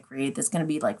you're going to create that's going to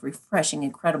be like refreshing,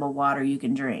 incredible water you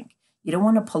can drink. You don't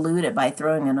want to pollute it by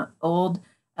throwing an old,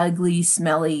 ugly,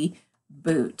 smelly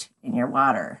boot in your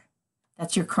water.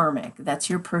 That's your karmic. That's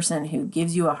your person who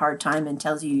gives you a hard time and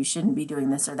tells you shouldn't be doing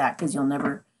this or that because you'll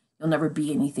never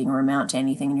be anything or amount to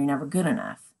anything and you're never good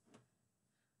enough.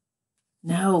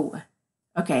 No.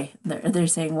 Okay, they're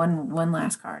saying one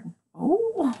last card.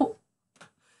 Oh,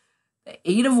 the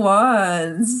Eight of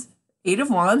Wands. Eight of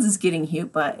Wands is getting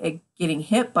hit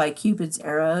by Cupid's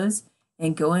arrows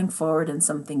and going forward in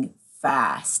something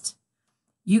fast.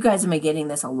 You guys have been getting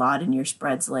this a lot in your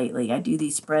spreads lately. I do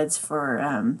these spreads for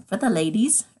the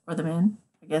ladies or the men,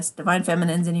 I guess, divine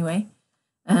feminines anyway.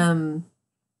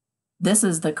 this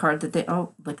is the card that they,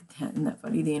 oh, look at that. Isn't that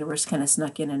funny? The universe kind of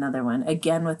snuck in another one.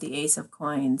 Again with the Ace of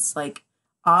Coins. Like,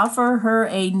 offer her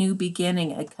a new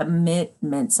beginning, a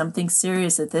commitment, something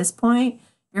serious at this point.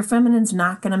 Your feminine's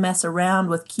not going to mess around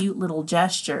with cute little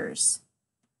gestures.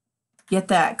 Get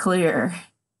that clear.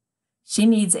 She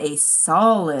needs a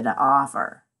solid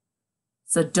offer.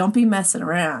 So don't be messing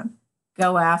around.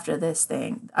 Go after this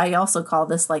thing. I also call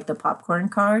this like the popcorn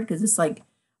card because it's like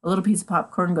a little piece of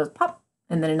popcorn goes pop,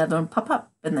 and then another one pop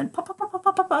up, and then pop, pop, pop, pop,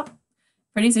 pop, pop, pop.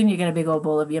 Pretty soon you get a big old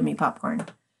bowl of yummy popcorn.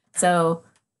 So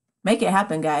make it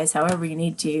happen, guys, however you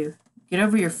need to. Get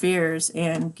over your fears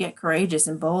and get courageous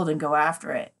and bold and go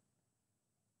after it.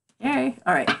 Okay,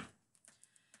 all right.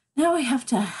 Now we have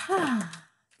to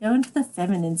go into the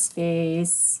feminine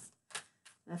space.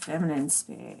 The feminine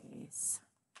space.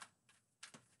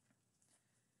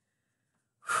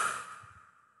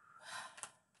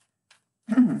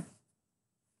 I'm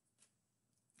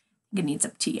gonna need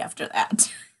some tea after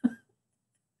that.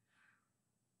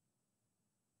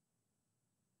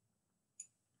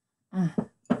 That's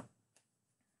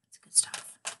good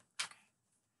stuff. Okay.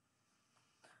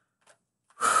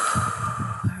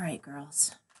 All right,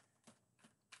 girls.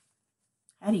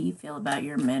 How do you feel about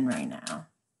your men right now?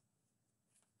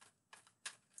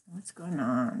 What's going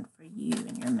on for you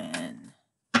and your men?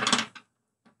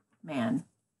 Men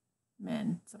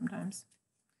sometimes.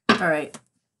 All right.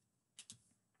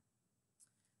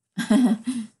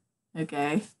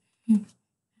 Okay.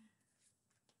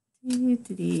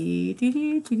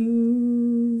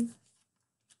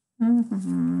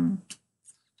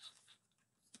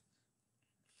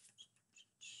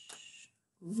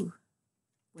 Ooh.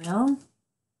 Well, all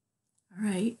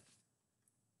right.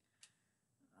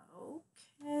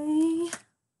 Okay.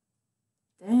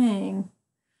 Dang.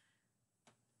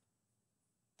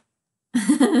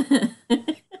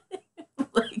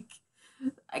 Like,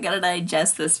 I gotta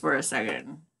digest this for a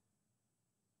second.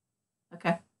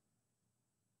 Okay.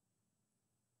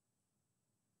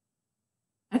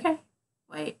 Okay.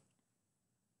 Wait.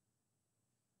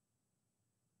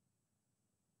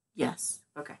 Yes.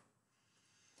 Okay.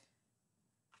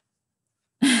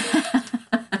 I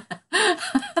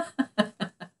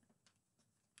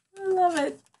love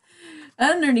it.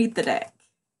 Underneath the deck.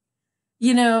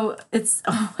 You know, it's,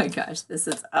 oh my gosh,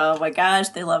 oh my gosh,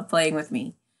 they love playing with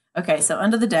me. Okay, so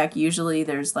under the deck, usually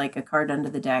there's like a card under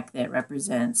the deck that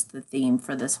represents the theme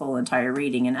for this whole entire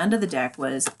reading. And under the deck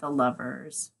was the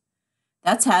Lovers.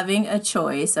 That's having a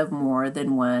choice of more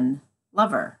than one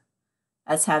lover.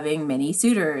 That's having many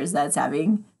suitors. That's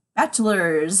having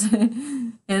bachelors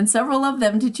and several of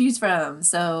them to choose from.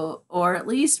 So, or at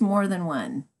least more than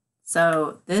one.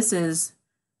 So this is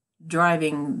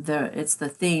driving it's the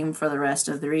theme for the rest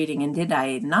of the reading. And did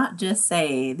I not just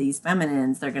say these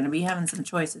feminines, they're going to be having some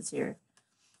choices here.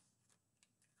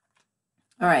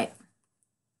 All right.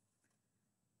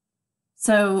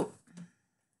 So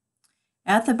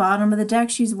at the bottom of the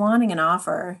deck, she's wanting an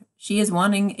offer. She is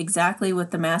wanting exactly what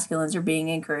the masculines are being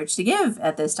encouraged to give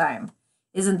at this time.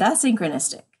 Isn't that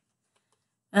synchronistic?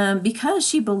 Because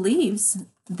she believes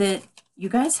that you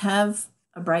guys have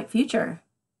a bright future.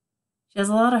 She has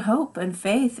a lot of hope and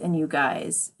faith in you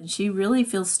guys. And she really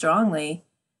feels strongly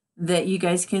that you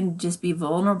guys can just be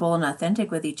vulnerable and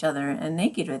authentic with each other and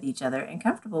naked with each other and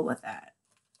comfortable with that.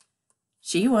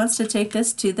 She wants to take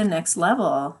this to the next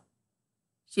level.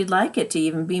 She'd like it to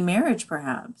even be marriage,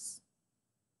 perhaps.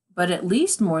 But at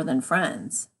least more than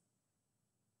friends.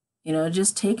 You know,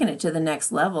 just taking it to the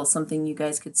next level, something you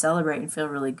guys could celebrate and feel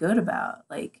really good about.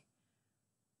 Like,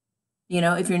 you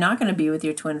know, if you're not going to be with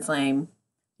your twin flame,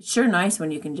 it's sure nice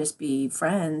when you can just be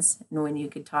friends and when you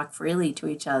can talk freely to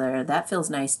each other. That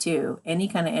feels nice too. Any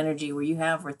kind of energy where you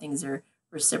have where things are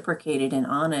reciprocated and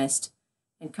honest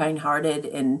and kind-hearted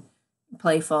and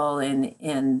playful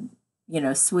and you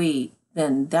know, sweet,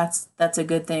 then that's a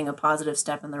good thing, a positive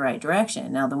step in the right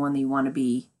direction. Now, the one that you want to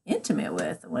be intimate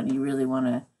with, the one you really want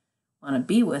to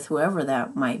be with, whoever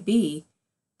that might be,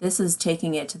 this is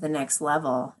taking it to the next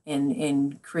level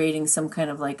and creating some kind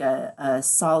of like a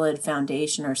solid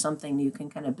foundation or something you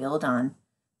can kind of build on,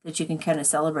 that you can kind of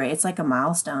celebrate. It's like a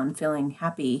milestone, feeling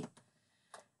happy.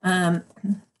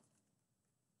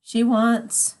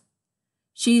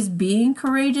 She's being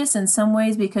courageous in some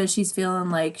ways because she's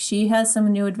feeling like she has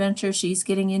some new adventure she's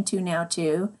getting into now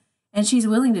too. And she's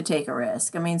willing to take a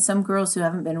risk. I mean, some girls who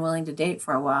haven't been willing to date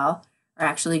for a while are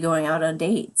actually going out on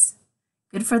dates.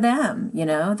 Good for them, you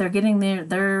know. They're getting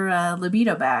their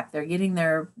libido back. They're getting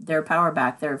their power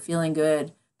back. They're feeling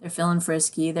good. They're feeling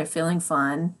frisky. They're feeling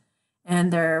fun.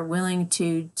 And they're willing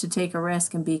to take a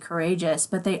risk and be courageous.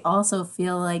 But they also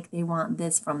feel like they want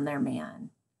this from their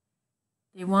man.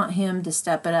 They want him to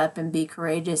step it up and be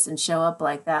courageous and show up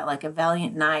like that, like a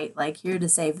valiant knight, like here to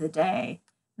save the day.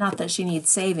 Not that she needs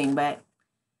saving, but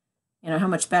how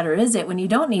much better is it when you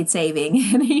don't need saving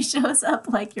and he shows up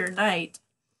like your knight?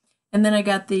 And then I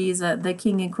got these, the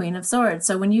King and Queen of Swords.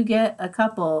 So when you get a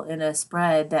couple in a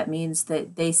spread, that means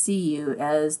that they see you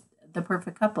as the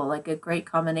perfect couple, like a great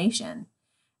combination.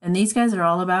 And these guys are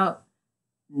all about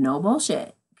no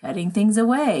bullshit, cutting things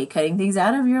away, cutting things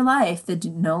out of your life that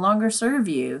no longer serve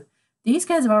you. These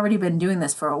guys have already been doing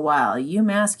this for a while. You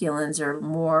masculines are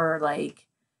more like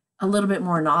a little bit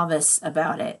more novice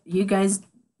about it. You guys,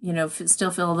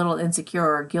 still feel a little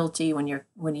insecure or guilty when you're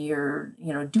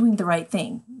doing the right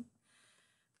thing.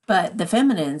 But the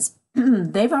feminines,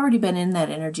 they've already been in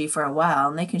that energy for a while,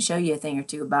 and they can show you a thing or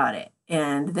two about it.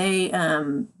 And they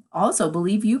also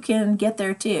believe you can get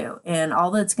there too. And all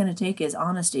that's going to take is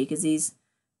honesty, because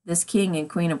this king and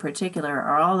queen in particular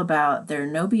are all about, they're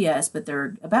no BS, but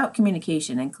they're about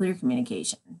communication and clear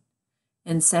communication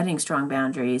and setting strong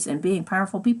boundaries and being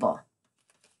powerful people.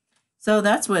 So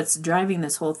that's what's driving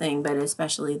this whole thing, but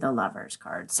especially the Lovers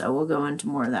card. So we'll go into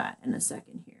more of that in a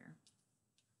second here.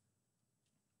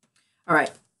 All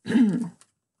right. In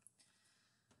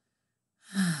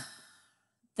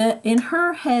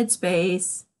her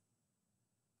headspace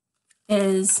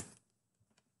is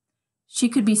she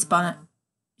could be spying.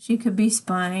 She could be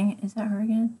spying. Is that her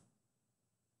again?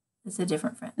 It's a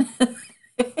different friend.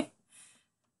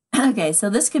 Okay, so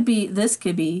this could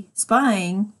be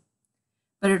spying,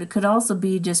 but it could also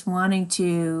be just wanting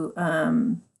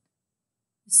to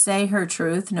say her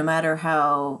truth, no matter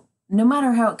how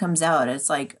it comes out. It's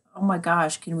like, oh my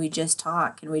gosh, can we just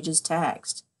talk? Can we just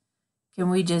text? Can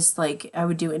we just, I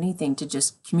would do anything to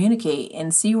just communicate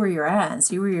and see where you're at and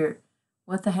see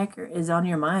what the heck is on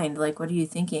your mind? Like, what are you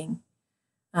thinking?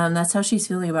 That's how she's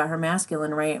feeling about her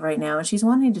masculine right now. And she's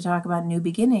wanting to talk about new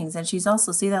beginnings. And she's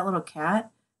also, see that little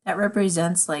cat? That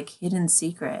represents hidden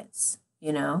secrets,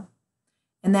 And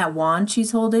that wand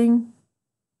she's holding,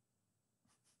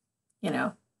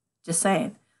 just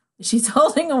saying. She's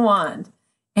holding a wand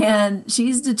and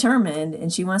she's determined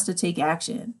and she wants to take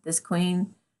action. This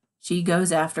queen, she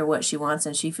goes after what she wants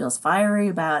and she feels fiery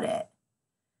about it.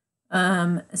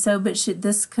 This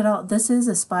is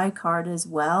a spy card as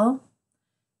well.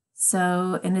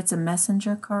 So, and it's a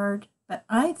messenger card, but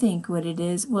I think what it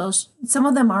is, well, some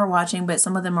of them are watching, but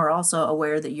some of them are also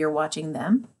aware that you're watching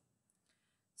them.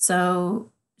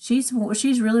 So she's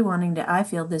really wanting to, I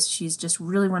feel this, she's just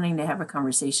really wanting to have a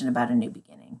conversation about a new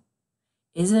beginning.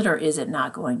 Is it or is it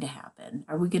not going to happen?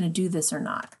 Are we going to do this or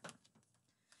not?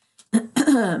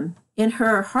 In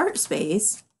her heart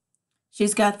space,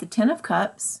 she's got the 10 of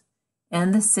Cups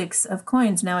and the 6 of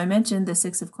Coins. Now, I mentioned the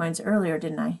 6 of Coins earlier,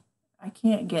 didn't I? I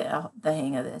can't get the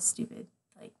hang of this, stupid.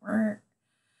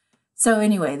 So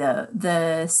anyway,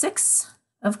 the 6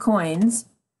 of Coins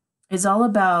is all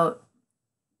about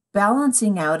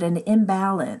balancing out an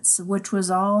imbalance, which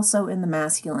was also in the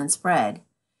masculine spread.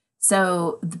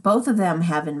 So both of them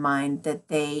have in mind that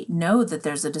they know that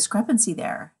there's a discrepancy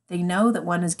there. They know that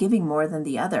one is giving more than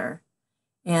the other.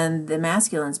 And the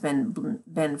masculine's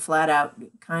been flat out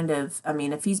kind of,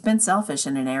 if he's been selfish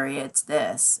in an area, it's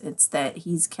this. It's that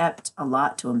he's kept a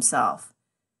lot to himself.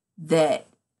 That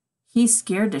he's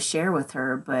scared to share with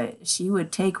her, but she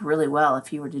would take really well if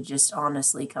he were to just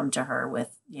honestly come to her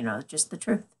with, just the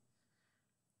truth.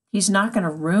 He's not going to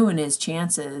ruin his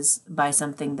chances by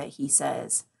something that he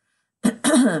says.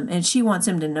 And she wants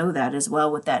him to know that as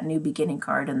well with that new beginning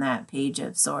card and that Page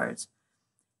of Swords.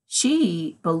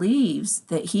 She believes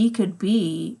that he could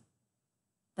be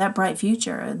that bright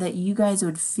future, that you guys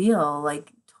would feel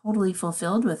totally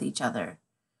fulfilled with each other.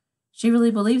 She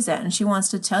really believes that, and she wants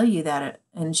to tell you that,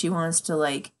 and she wants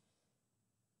to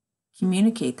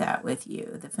communicate that with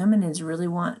you. The feminines really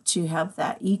want to have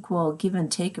that equal give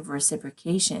and take of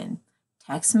reciprocation,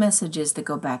 text messages that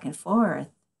go back and forth,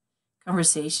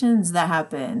 conversations that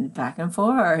happen back and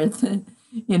forth.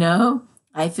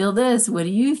 I feel this. What do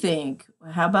you think?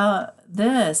 How about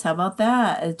this? How about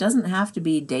that? It doesn't have to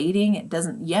be dating. It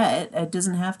doesn't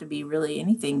have to be really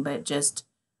anything but just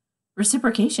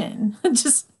reciprocation,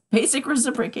 just basic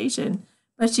reciprocation.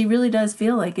 But she really does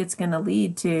feel like it's going to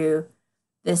lead to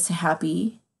this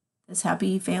happy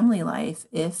family life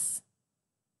if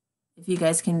you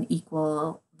guys can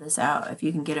equal this out, if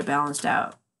you can get it balanced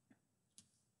out.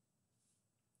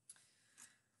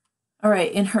 All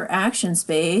right, in her action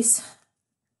space,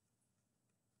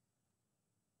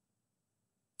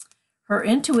 her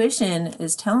intuition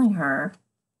is telling her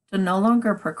to no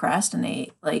longer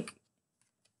procrastinate,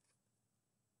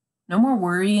 no more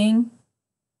worrying.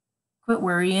 quit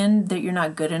worrying that you're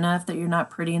not good enough, that you're not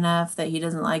pretty enough, that he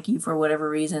doesn't like you for whatever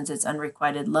reasons. It's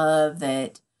unrequited love,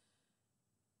 that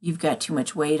you've got too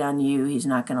much weight on you. He's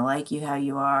not going to like you how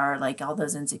you are, like all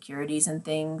those insecurities and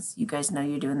things. You guys know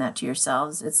you're doing that to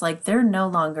yourselves. It's like they're no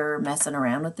longer messing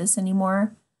around with this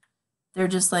anymore. They're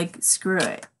just like, screw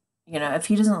it. You know, if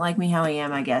he doesn't like me how I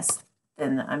am, I guess,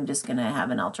 then I'm just going to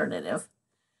have an alternative.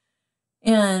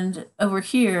 And over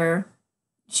here,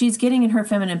 she's getting in her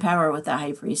feminine power with the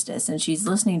high priestess, and she's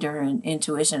listening to her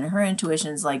intuition. Her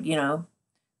intuition's like, you know,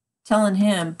 telling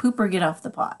him, poop or get off the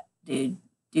pot, dude.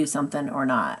 Do something or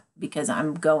not, because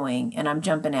I'm going and I'm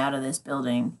jumping out of this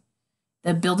building.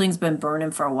 The building's been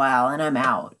burning for a while and I'm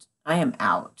out. I am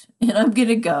out and I'm going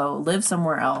to go live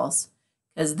somewhere else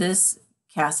because this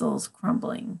castle's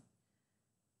crumbling.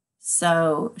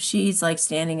 So she's like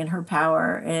standing in her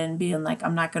power and being like,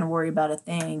 I'm not going to worry about a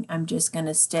thing. I'm just going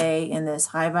to stay in this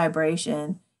high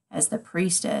vibration as the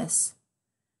priestess.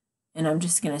 And I'm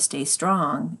just going to stay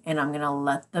strong and I'm going to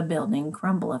let the building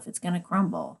crumble if it's going to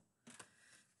crumble.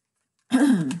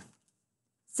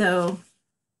 So,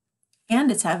 and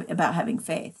it's about having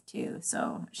faith too.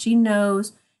 So she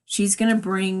knows she's going to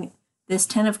bring this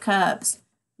 10 of Cups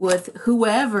with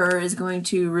whoever is going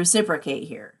to reciprocate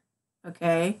here.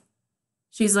 Okay.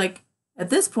 She's like, at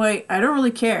this point, I don't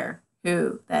really care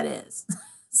who that is.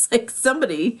 It's like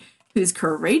somebody who's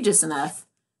courageous enough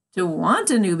to want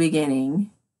a new beginning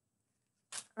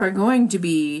are going to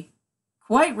be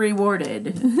quite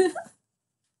rewarded.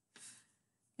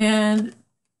 And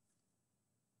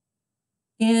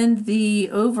in the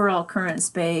overall current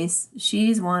space,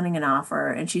 she's wanting an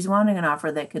offer, and she's wanting an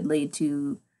offer that could lead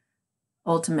to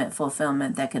ultimate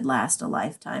fulfillment that could last a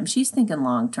lifetime. She's thinking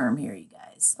long term here, you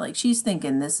guys. Like, she's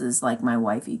thinking this is like my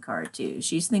wifey card too.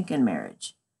 She's thinking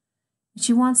marriage.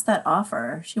 She wants that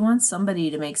offer. She wants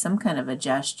somebody to make some kind of a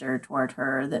gesture toward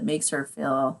her that makes her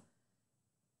feel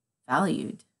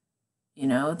valued. You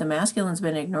know, the masculine's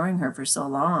been ignoring her for so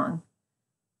long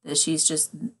that she's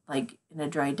just like in a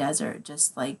dry desert,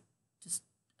 just a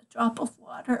drop of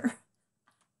water.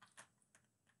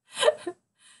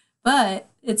 But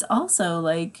it's also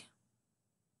like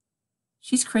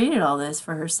she's created all this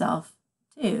for herself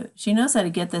too. She knows how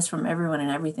to get this from everyone and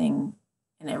everything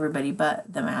and everybody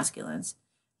but the masculines.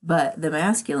 But the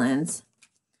masculines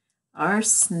are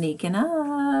sneaking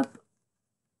up,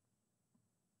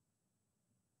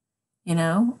 you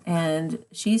know, and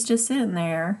she's just sitting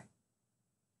there.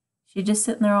 She's just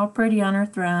sitting there all pretty on her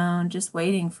throne, just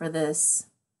waiting for that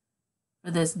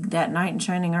knight in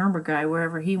shining armor guy,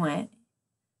 wherever he went,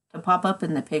 to pop up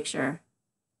in the picture.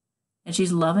 And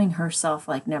she's loving herself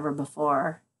like never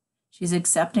before. She's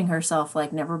accepting herself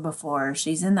like never before.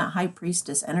 She's in that high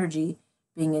priestess energy,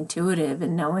 being intuitive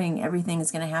and knowing everything is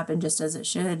going to happen just as it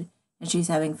should. And she's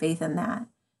having faith in that.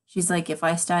 She's like, if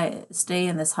I stay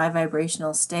in this high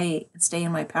vibrational state, stay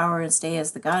in my power and stay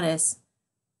as the goddess,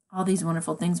 all these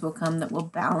wonderful things will come that will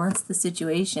balance the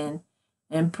situation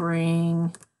and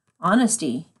bring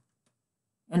honesty.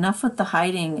 Enough with the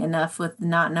hiding, enough with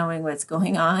not knowing what's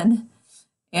going on.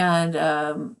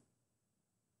 And,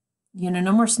 you know,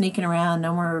 no more sneaking around,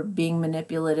 no more being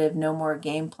manipulative, no more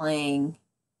game playing.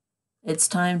 It's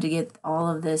time to get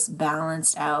all of this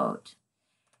balanced out.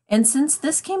 And since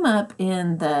this came up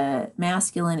in the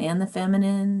masculine and the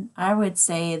feminine, I would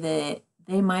say that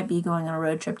they might be going on a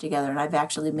road trip together. And I've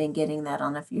actually been getting that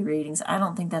on a few readings. I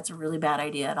don't think that's a really bad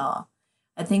idea at all.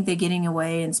 I think that getting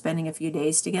away and spending a few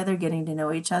days together, getting to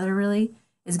know each other really,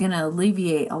 is going to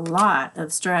alleviate a lot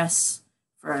of stress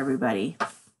for everybody.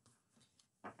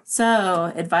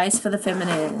 So, advice for the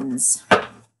feminines.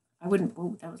 That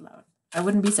was loud. I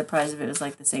wouldn't be surprised if it was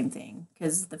like the same thing,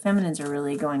 because the feminines are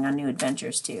really going on new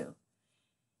adventures too.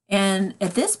 And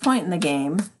at this point in the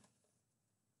game,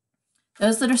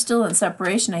 those that are still in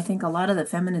separation, I think a lot of the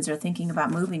feminines are thinking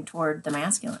about moving toward the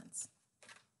masculines.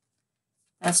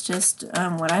 That's just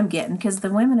what I'm getting, because the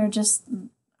women are just,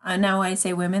 now I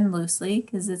say women loosely,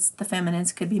 because it's the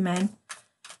feminines, could be men.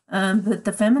 But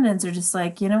the feminines are just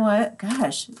like, you know what?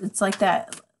 Gosh, it's like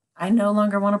that. I no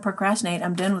longer want to procrastinate.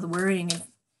 I'm done with worrying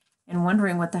and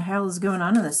wondering what the hell is going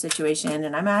on in this situation,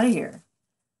 and I'm out of here.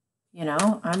 You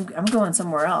know, I'm going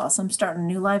somewhere else. I'm starting a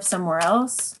new life somewhere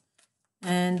else,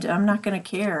 and I'm not going to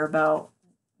care about,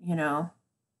 you know,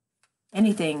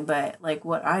 anything but like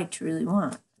what I truly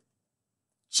want.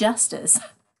 Justice.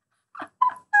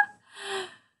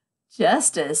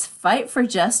 Justice. Fight for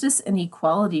justice and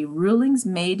equality. Rulings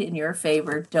made in your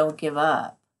favor. Don't give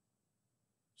up.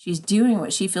 She's doing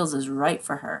what she feels is right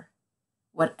for her.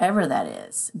 Whatever that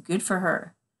is. Good for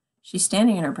her. She's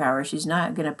standing in her power. She's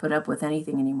not going to put up with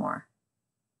anything anymore.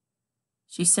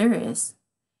 She's serious.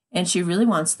 And she really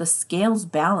wants the scales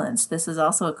balanced. This is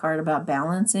also a card about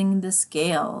balancing the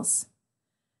scales.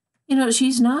 You know,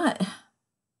 she's not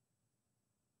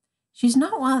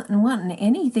wanting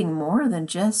anything more than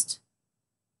just,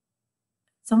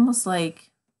 it's almost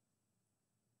like,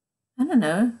 I don't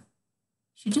know,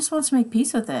 she just wants to make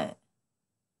peace with it.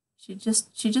 She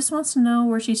just wants to know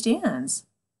where she stands.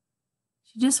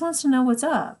 She just wants to know what's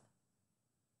up.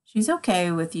 She's okay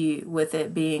with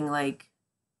it being like,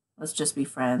 let's just be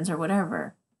friends or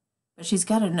whatever. But she's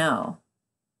got to know.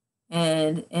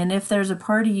 And if there's a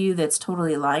part of you that's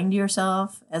totally lying to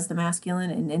yourself as the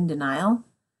masculine and in denial,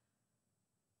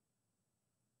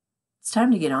 it's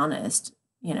time to get honest.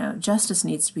 You know, justice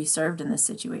needs to be served in this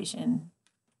situation.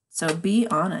 So be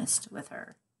honest with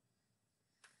her.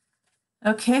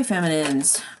 Okay,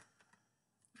 feminines.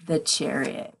 The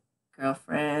Chariot,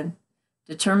 girlfriend.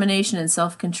 Determination and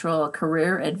self-control,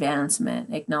 career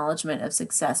advancement, acknowledgement of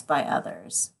success by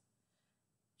others.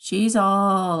 She's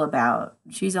all about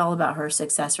her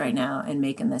success right now and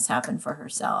making this happen for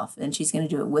herself. And she's going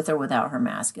to do it with or without her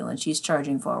masculine. She's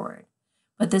charging forward.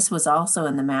 But this was also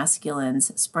in the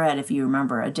masculine's spread, if you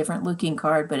remember, a different looking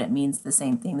card, but it means the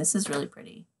same thing. This is really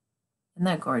pretty. Isn't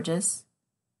that gorgeous?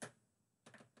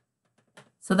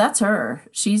 So that's her.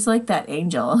 She's like that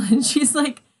angel. And she's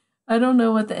like, I don't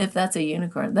know if that's a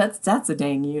unicorn. That's a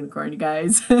dang unicorn, you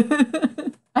guys.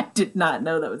 I did not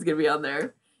know that was going to be on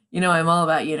there. You know, I'm all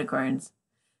about unicorns.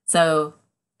 So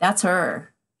that's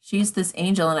her. She's this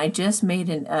angel. And I just made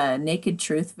a Naked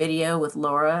Truth video with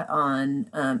Laura on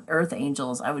Earth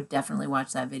Angels. I would definitely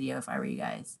watch that video if I were you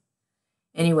guys.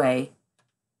 Anyway,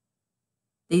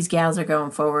 these gals are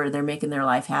going forward. They're making their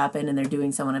life happen, and they're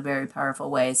doing so in a very powerful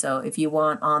way. So if you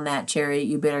want on that chariot,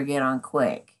 you better get on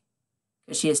quick,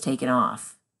 because she has taken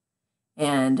off.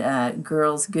 And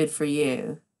girls, good for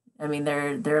you. I mean,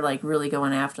 they're like really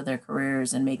going after their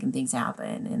careers and making things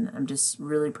happen. And I'm just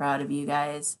really proud of you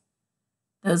guys.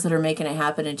 Those that are making it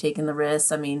happen and taking the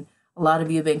risks. I mean, a lot of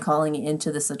you have been calling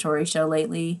into the Satori show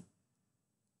lately.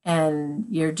 And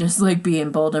you're just like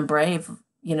being bold and brave,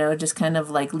 you know, just kind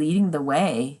of like leading the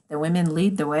way. The women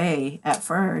lead the way at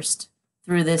first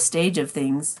through this stage of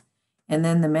things. And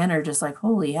then the men are just like,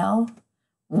 holy hell,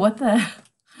 what are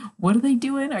they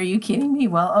doing? Are you kidding me?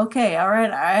 Well, okay, all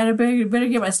right, I better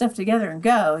get my stuff together and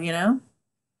go, you know?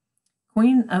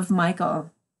 Queen of Michael.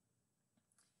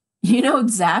 You know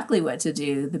exactly what to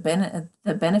do. The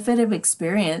benefit of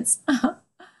experience.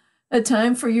 A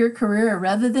time for your career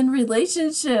rather than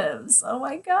relationships. Oh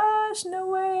my gosh, no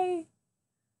way.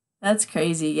 That's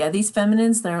crazy. Yeah, these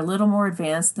feminines, they're a little more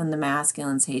advanced than the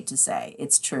masculines, hate to say.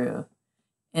 It's true.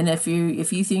 And if you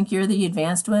think you're the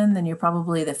advanced one, then you're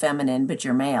probably the feminine, but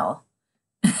you're male.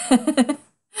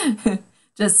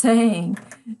 Just saying.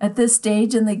 At this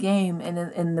stage in the game, and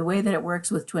in the way that it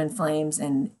works with twin flames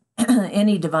and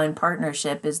any divine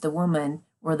partnership, is the woman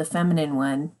or the feminine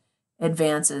one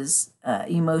advances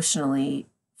emotionally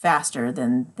faster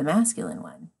than the masculine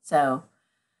one. So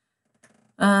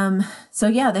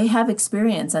yeah, they have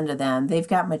experience under them. They've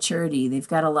got maturity. They've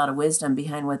got a lot of wisdom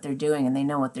behind what they're doing, and they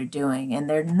know what they're doing. And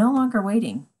they're no longer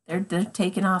waiting. They're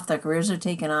taking off. Their careers are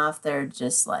taking off. They're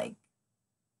just like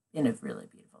in a really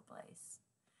beautiful place.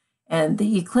 And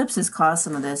the eclipse has caused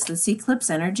some of this. This eclipse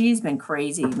energy has been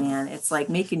crazy, man. It's like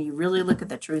making you really look at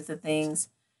the truth of things.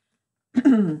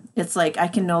 It's like I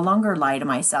can no longer lie to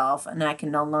myself, and I can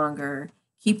no longer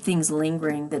keep things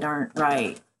lingering that aren't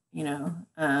right, you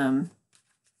know.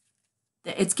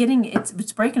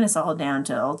 It's breaking us all down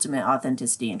to ultimate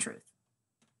authenticity and truth.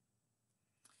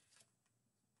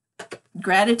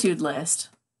 Gratitude list.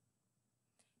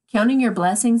 Counting your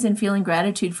blessings and feeling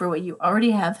gratitude for what you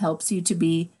already have helps you to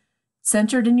be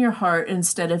centered in your heart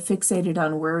instead of fixated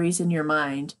on worries in your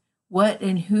mind. What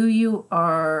and who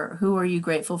are you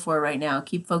grateful for right now?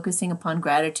 Keep focusing upon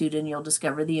gratitude and you'll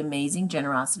discover the amazing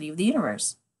generosity of the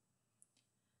universe.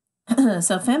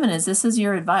 So feminists, this is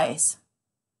your advice.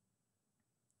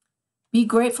 Be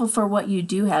grateful for what you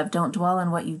do have. Don't dwell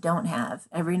on what you don't have.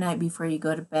 Every night before you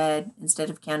go to bed, instead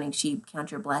of counting sheep,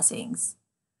 count your blessings.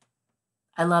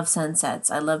 I love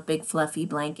sunsets. I love big fluffy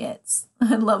blankets.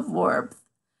 I love warmth.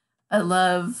 I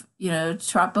love,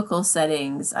 tropical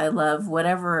settings. I love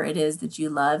whatever it is that you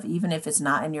love, even if it's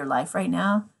not in your life right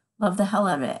now. Love the hell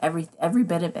out of it, every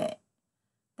bit of it.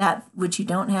 That which you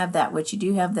don't have, that which you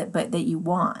do have, but that you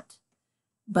want.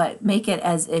 But make it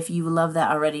as if you love that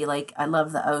already. Like, I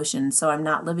love the ocean, so I'm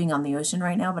not living on the ocean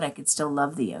right now, but I could still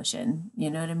love the ocean. You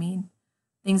know what I mean?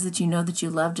 Things that you know that you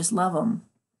love, just love them.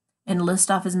 And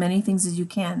list off as many things as you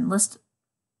can. List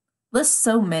List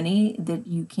so many that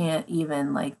you can't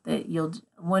even like that you'll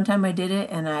one time I did it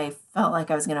and I felt like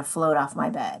I was going to float off my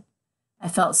bed. I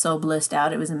felt so blissed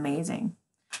out. It was amazing.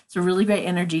 It's a really great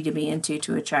energy to be into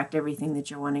to attract everything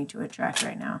that you're wanting to attract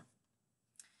right now.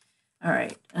 All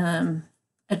right.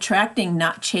 Attracting,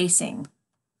 not chasing.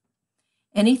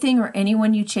 Anything or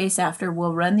anyone you chase after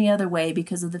will run the other way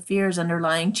because of the fears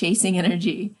underlying chasing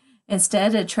energy.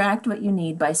 Instead, attract what you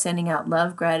need by sending out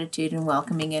love, gratitude, and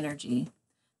welcoming energy.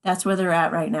 That's where they're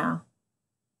at right now.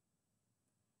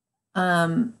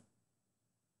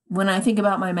 When I think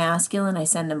about my masculine, I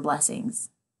send him blessings.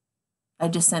 I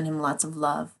just send him lots of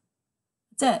love.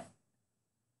 That's it.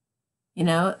 You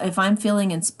know, if I'm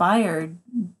feeling inspired,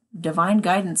 divine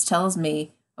guidance tells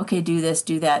me, okay, do this,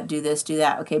 do that, do this, do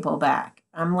that. Okay, pull back.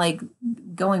 I'm like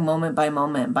going moment by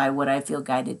moment by what I feel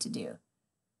guided to do.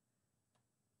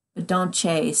 But don't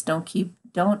chase, don't keep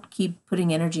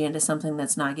putting energy into something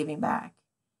that's not giving back.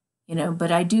 You know,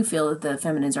 but I do feel that the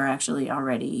feminines are actually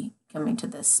already coming to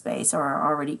this space or are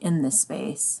already in this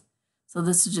space. So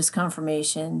this is just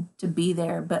confirmation to be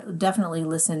there, but definitely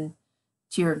listen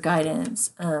to your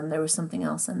guidance. There was something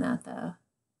else in that though.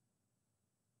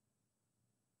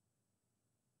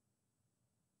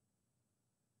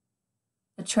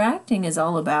 Attracting is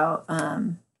all about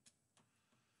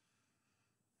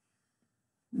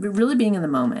really being in the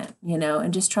moment, you know,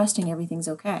 and just trusting everything's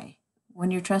okay. When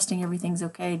you're trusting everything's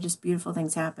okay, just beautiful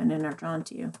things happen and are drawn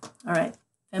to you. All right,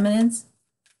 feminines,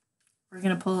 we're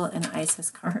going to pull an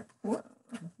Isis card. Whoa.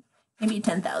 Maybe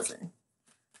 10,000.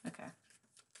 Okay.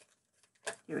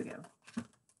 Here we go.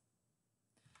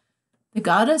 The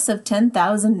goddess of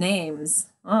 10,000 names.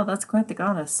 Oh, that's quite the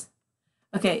goddess.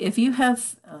 Okay, if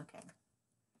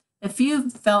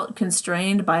you've felt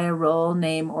constrained by a role,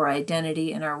 name, or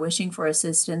identity and are wishing for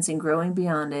assistance in growing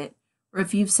beyond it, or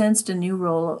if you've sensed a new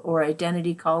role or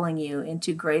identity calling you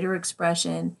into greater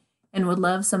expression and would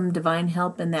love some divine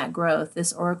help in that growth,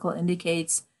 this oracle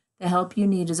indicates the help you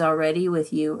need is already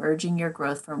with you, urging your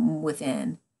growth from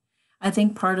within. I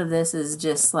think part of this is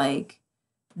just like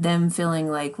them feeling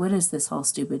like, what is this whole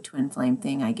stupid twin flame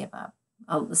thing? I give up.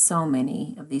 So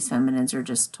many of these feminines are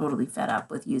just totally fed up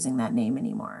with using that name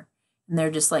anymore. And they're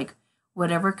just like,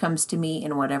 whatever comes to me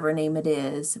in whatever name it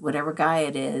is, whatever guy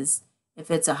it is, if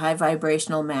it's a high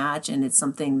vibrational match and it's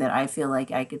something that I feel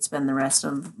like I could spend the rest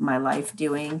of my life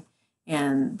doing,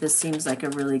 and this seems like a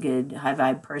really good high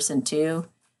vibe person too,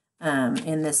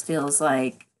 and this feels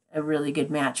like a really good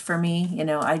match for me. You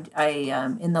know,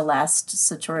 I in the last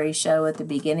Satori show at the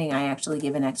beginning, I actually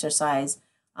give an exercise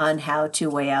on how to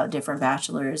weigh out different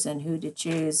bachelors and who to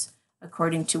choose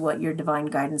according to what your divine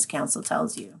guidance council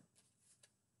tells you.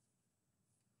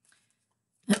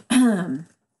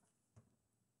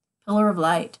 Pillar of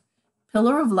light.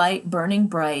 Pillar of light burning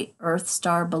bright, earth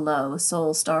star below,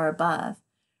 soul star above.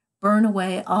 Burn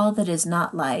away all that is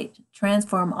not light.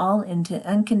 Transform all into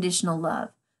unconditional love.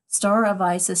 Star of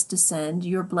Isis descend,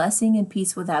 your blessing and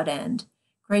peace without end.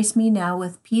 Grace me now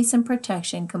with peace and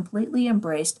protection, completely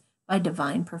embraced by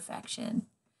divine perfection.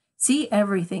 See,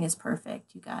 everything is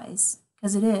perfect, you guys,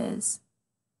 because it is.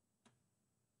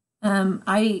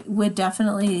 I would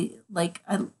definitely like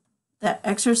that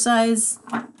exercise.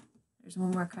 There's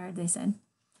one more card they said.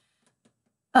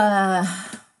 Oh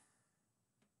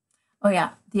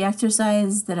yeah, the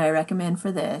exercise that I recommend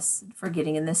for this, for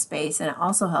getting in this space, and it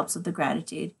also helps with the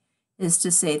gratitude, is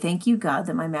to say, thank you, God,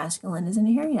 that my masculine isn't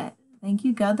here yet. Thank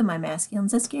you, God, that my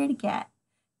masculine's a scaredy cat.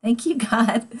 Thank you,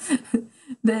 God,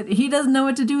 that he doesn't know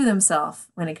what to do with himself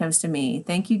when it comes to me.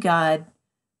 Thank you, God,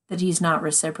 that he's not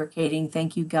reciprocating.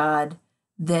 Thank you, God,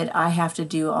 that I have to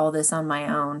do all this on my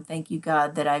own. Thank you,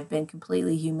 God, that I've been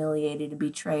completely humiliated and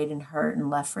betrayed and hurt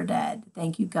and left for dead.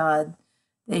 Thank you, God,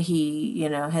 that he, you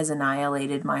know, has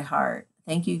annihilated my heart.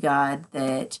 Thank you, God,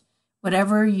 that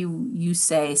whatever you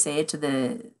say it to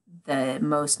the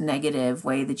most negative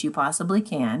way that you possibly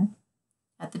can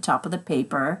at the top of the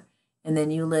paper. And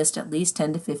then you list at least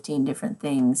 10 to 15 different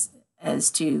things as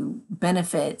to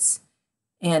benefits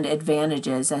and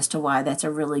advantages as to why that's a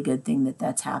really good thing that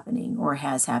that's happening or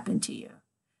has happened to you.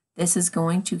 This is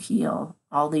going to heal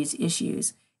all these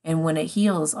issues. And when it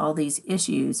heals all these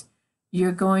issues,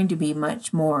 you're going to be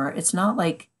much more, it's not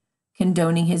like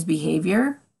condoning his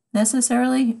behavior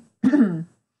necessarily.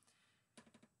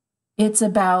 It's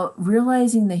about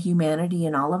realizing the humanity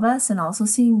in all of us and also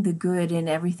seeing the good in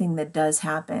everything that does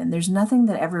happen. There's nothing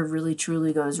that ever really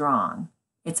truly goes wrong.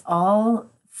 It's all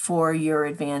for your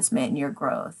advancement and your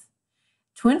growth.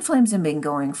 Twin flames have been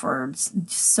going for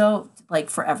so like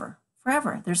forever.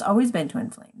 There's always been twin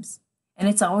flames, and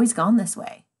it's always gone this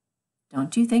way.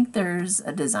 Don't you think there's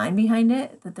a design behind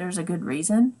it, that there's a good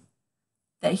reason?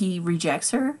 that he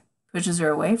rejects her, pushes her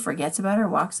away, forgets about her,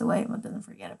 walks away. Well, doesn't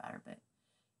forget about her, but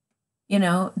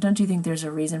don't you think there's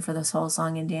a reason for this whole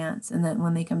song and dance? And that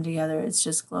when they come together, it's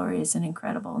just glorious and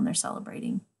incredible, and they're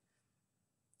celebrating.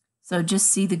 So just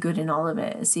see the good in all of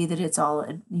it. See that it's all,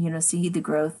 see the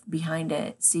growth behind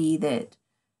it. See that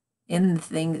in the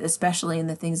things, especially in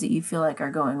the things that you feel like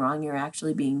are going wrong, you're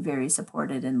actually being very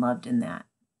supported and loved in that.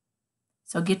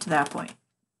 So get to that point.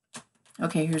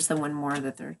 Okay, here's the one more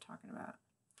that they're talking about.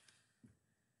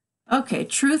 Okay,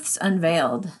 truths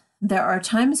unveiled. There are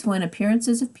times when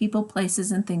appearances of people,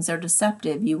 places, and things are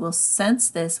deceptive. You will sense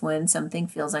this when something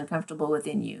feels uncomfortable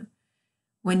within you.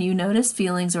 When you notice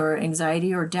feelings or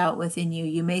anxiety or doubt within you,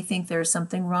 you may think there is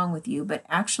something wrong with you, but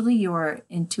actually you are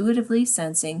intuitively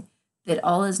sensing that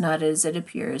all is not as it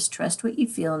appears. Trust what you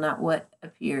feel, not what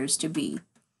appears to be.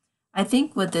 I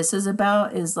think what this is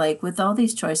about is like with all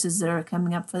these choices that are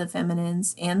coming up for the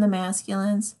feminines and the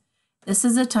masculines, this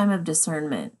is a time of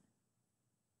discernment.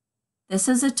 This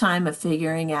is a time of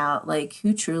figuring out like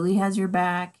who truly has your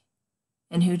back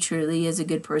and who truly is a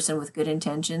good person with good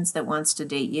intentions that wants to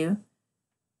date you,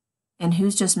 and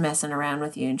who's just messing around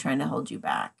with you and trying to hold you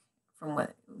back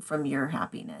from your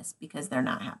happiness because they're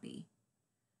not happy.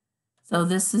 So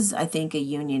this is, I think, a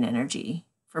union energy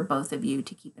for both of you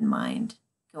to keep in mind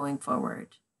going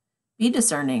forward. Be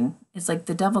discerning. It's like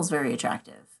the devil's very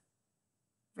attractive,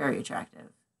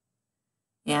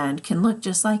 and can look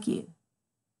just like you.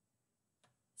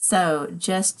 So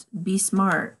just be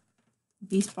smart.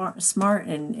 Be smart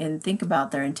and think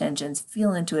about their intentions.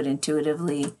 Feel into it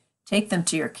intuitively. Take them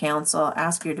to your counsel.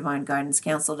 Ask your divine guidance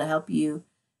counsel to help you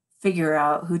figure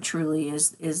out who truly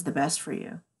is the best for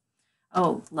you.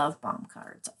 Oh, love bomb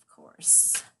cards, of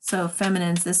course. So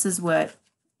feminines, this is what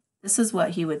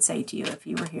he would say to you if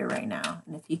he were here right now,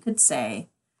 and if he could say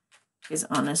his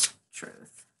honest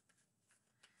truth.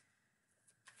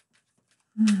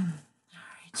 All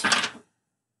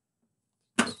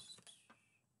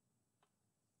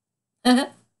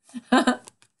right.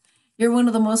 You're one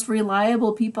of the most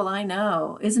reliable people I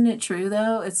know. Isn't it true,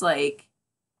 though? It's like,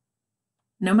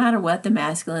 no matter what, the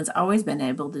masculine's always been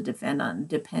able to depend on,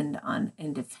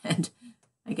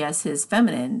 I guess, his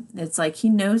feminine. It's like he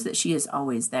knows that she is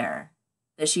always there,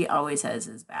 that she always has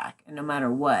his back. And no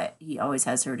matter what, he always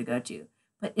has her to go to.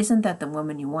 But isn't that the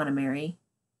woman you want to marry?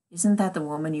 Isn't that the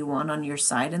woman you want on your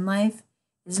side in life?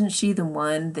 Isn't she the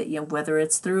one that, whether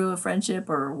it's through a friendship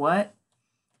or what,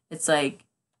 it's like,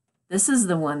 this is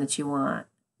the one that you want.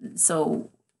 So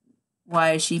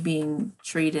why is she being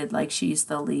treated like she's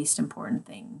the least important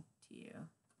thing to you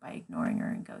by ignoring her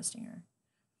and ghosting her?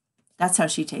 That's how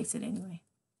she takes it anyway.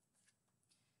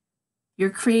 Your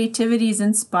creativity is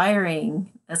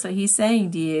inspiring. That's what he's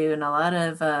saying to you. And a lot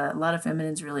of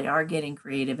feminines really are getting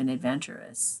creative and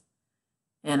adventurous.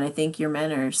 And I think your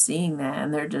men are seeing that,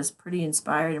 and they're just pretty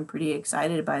inspired and pretty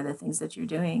excited by the things that you're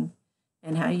doing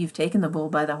and how you've taken the bull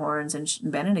by the horns and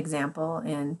been an example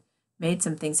and made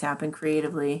some things happen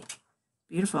creatively.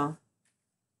 Beautiful.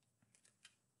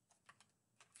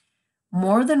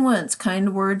 More than once,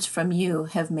 kind words from you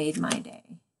have made my day.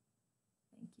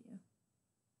 Thank you.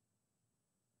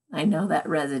 I know that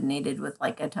resonated with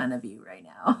like a ton of you right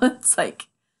now. It's like,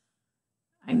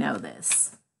 I know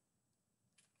this.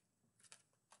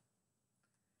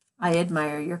 I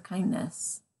admire your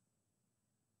kindness.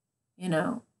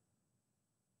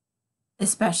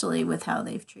 Especially with how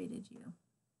they've treated you.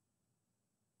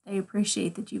 They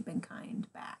appreciate that you've been kind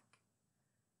back,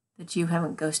 that you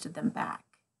haven't ghosted them back,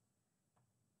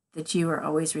 that you are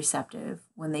always receptive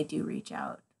when they do reach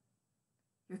out.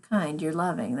 You're kind, you're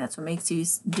loving. That's what makes you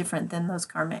different than those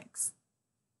karmics.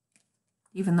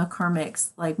 Even though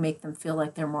karmics make them feel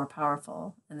like they're more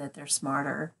powerful and that they're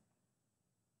smarter,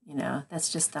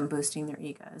 that's just them boosting their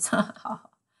egos. How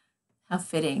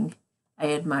fitting.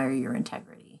 I admire your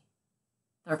integrity.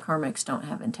 Their karmics don't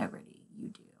have integrity. You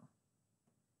do.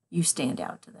 You stand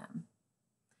out to them.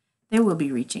 They will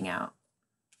be reaching out,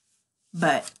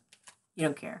 but you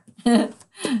don't care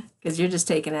because you're just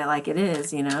taking it like it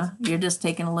is, You're just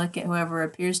taking a look at whoever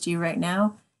appears to you right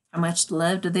now. How much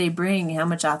love do they bring? How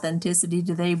much authenticity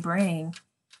do they bring?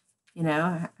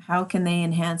 How can they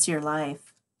enhance your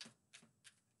life?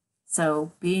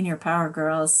 So be in your power,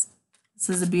 girls. This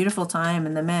is a beautiful time,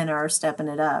 and the men are stepping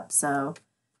it up. So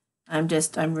I'm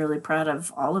really proud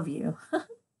of all of you.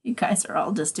 You guys are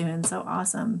all just doing so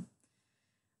awesome.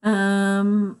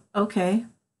 Okay.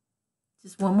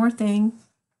 Just one more thing.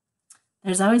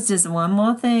 There's always just one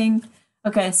more thing.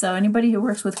 Okay, so anybody who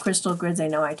works with crystal grids, I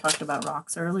know I talked about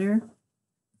rocks earlier.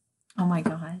 Oh my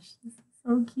gosh, this is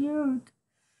so cute.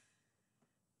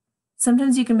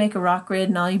 Sometimes you can make a rock grid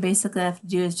and all you basically have to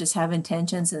do is just have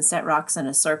intentions and set rocks in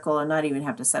a circle, or not even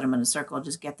have to set them in a circle,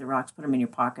 just get the rocks, put them in your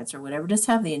pockets or whatever. Just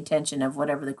have the intention of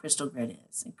whatever the crystal grid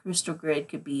is. A crystal grid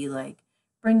could be like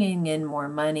bringing in more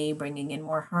money, bringing in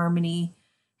more harmony,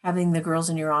 having the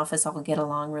girls in your office all get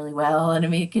along really well. And I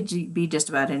mean, it could be just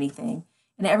about anything.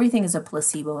 And everything is a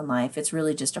placebo in life. It's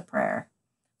really just a prayer.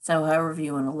 So however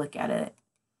you want to look at it.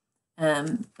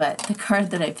 But the card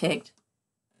that I picked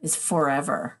is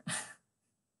forever.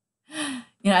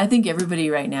 I think everybody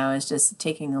right now is just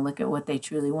taking a look at what they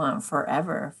truly want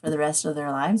forever, for the rest of their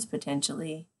lives,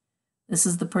 potentially. This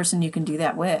is the person you can do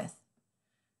that with.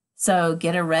 So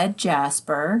get a red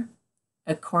jasper,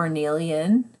 a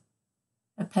cornelian,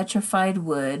 a petrified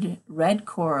wood, red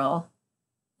coral,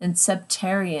 and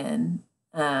septarian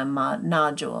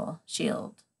nodule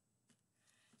shield.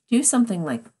 Do something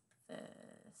like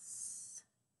this.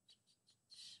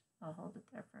 I'll hold it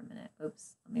there for a minute.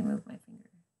 Oops, let me move my finger.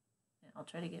 I'll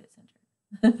try to get it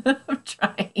centered. I'm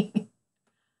trying.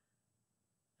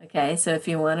 Okay, so if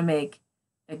you want to make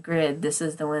a grid, this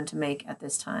is the one to make at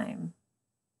this time.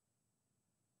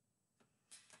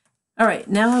 All right,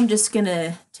 now I'm just going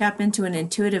to tap into an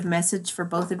intuitive message for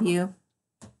both of you.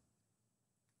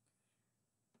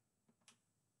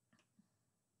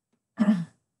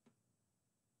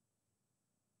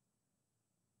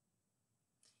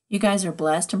 You guys are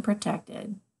blessed and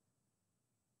protected.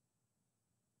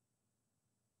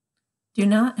 Do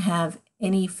not have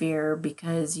any fear,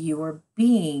 because you are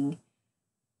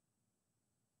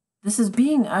this is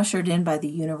being ushered in by the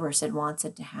universe. It wants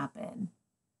it to happen.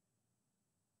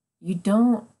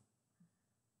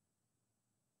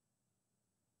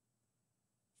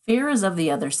 Fear is of the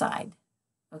other side,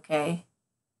 okay?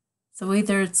 So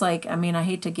either it's like, I mean, I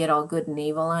hate to get all good and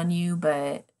evil on you,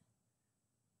 but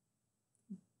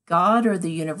God or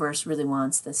the universe really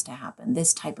wants this to happen,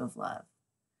 this type of love.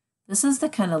 This is the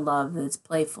kind of love that's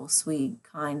playful, sweet,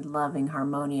 kind, loving,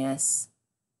 harmonious.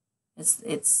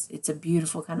 It's a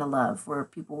beautiful kind of love where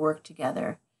people work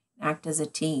together, act as a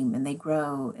team, and they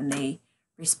grow and they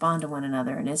respond to one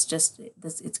another. And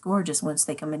it's gorgeous once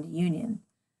they come into union.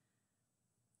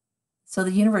 So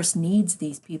the universe needs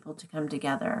these people to come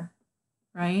together,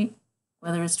 right?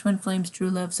 Whether it's twin flames, true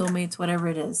love, soulmates, whatever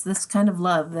it is. This kind of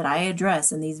love that I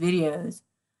address in these videos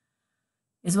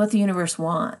is what the universe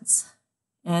wants.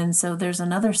 And so there's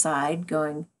another side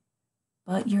going,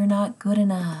 but you're not good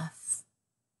enough.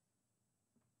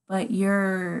 But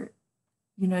your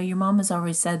mom has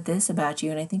always said this about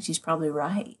you, and I think she's probably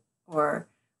right. Or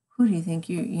who do you think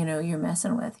you're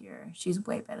messing with here? She's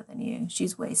way better than you.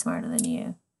 She's way smarter than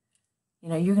you.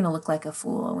 You're going to look like a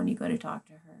fool when you go to talk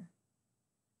to her.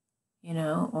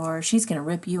 Or she's going to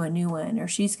rip you a new one, or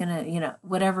she's going to,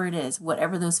 whatever it is,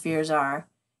 whatever those fears are.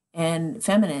 And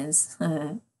feminines,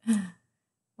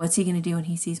 what's he going to do when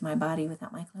he sees my body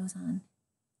without my clothes on?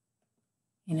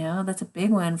 That's a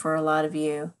big one for a lot of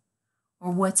you.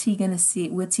 Or what's he going to see?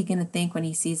 What's he going to think when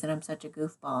he sees that I'm such a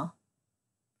goofball?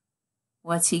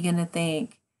 What's he going to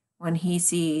think when he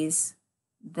sees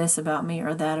this about me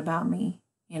or that about me?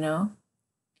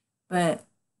 But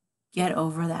get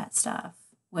over that stuff.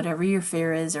 Whatever your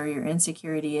fear is or your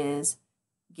insecurity is,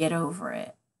 get over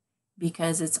it.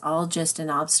 Because it's all just an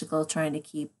obstacle trying to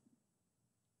keep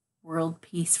world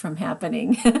peace from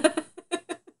happening.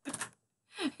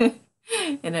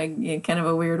 in kind of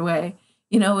a weird way.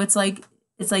 It's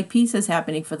like peace is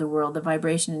happening for the world. The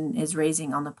vibration is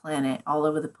raising on the planet all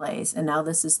over the place. And now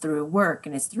this is through work,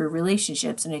 and it's through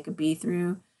relationships, and it could be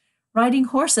through riding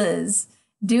horses,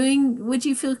 doing what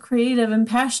you feel creative and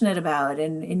passionate about,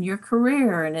 and in your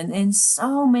career, and in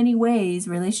so many ways,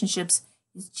 relationships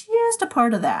is just a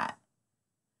part of that.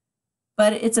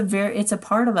 But it's a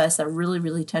part of us that really,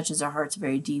 really touches our hearts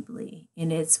very deeply,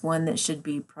 and it's one that should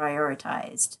be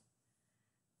prioritized.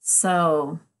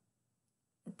 So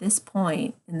at this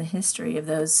point in the history of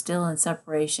those still in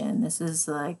separation, this is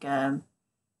like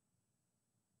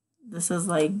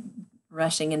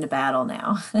rushing into battle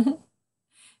now.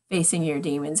 Facing your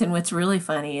demons. And what's really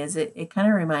funny is it kind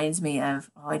of reminds me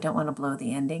of, I don't want to blow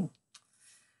the ending.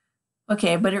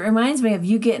 Okay, but it reminds me of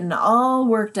you getting all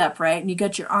worked up, right? And you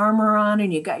got your armor on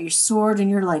and you got your sword and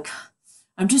you're like,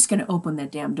 I'm just going to open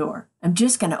that damn door. I'm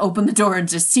just going to open the door and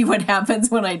just see what happens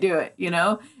when I do it,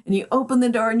 And you open the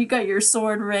door and you got your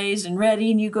sword raised and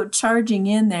ready and you go charging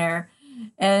in there.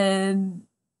 And,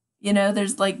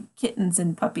 there's like kittens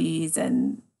and puppies,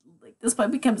 and like this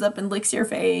puppy comes up and licks your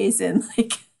face, and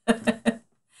like...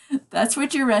 That's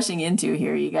what you're rushing into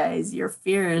here, you guys. Your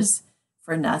fears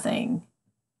for nothing.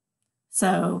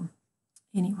 So,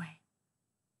 anyway.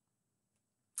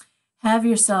 Have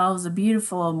yourselves a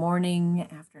beautiful morning,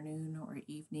 afternoon, or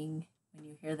evening when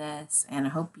you hear this. And I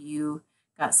hope you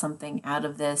got something out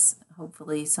of this.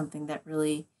 Hopefully something that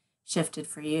really shifted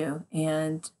for you.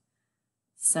 And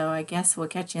so I guess we'll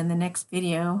catch you in the next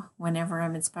video whenever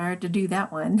I'm inspired to do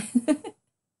that one.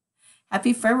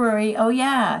 Happy February. Oh,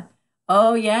 yeah.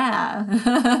 Oh,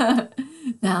 yeah.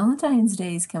 Valentine's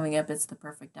Day is coming up. It's the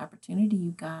perfect opportunity,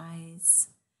 you guys.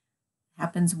 It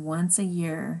happens once a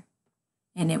year,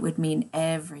 and it would mean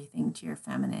everything to your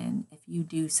feminine if you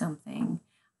do something.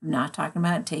 I'm not talking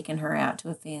about taking her out to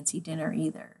a fancy dinner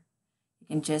either. It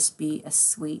can just be a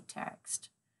sweet text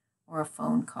or a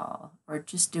phone call or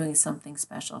just doing something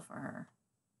special for her.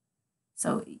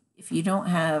 So if you don't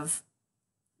have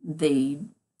the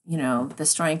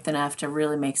strength enough to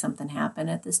really make something happen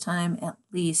at this time, at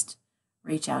least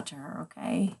reach out to her,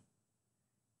 okay?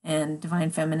 And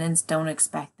Divine Feminines, don't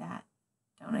expect that.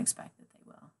 Don't expect that they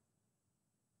will.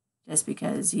 Just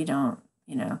because you don't,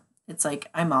 it's like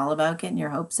I'm all about getting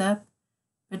your hopes up,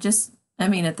 but just,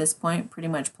 at this point, pretty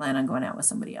much plan on going out with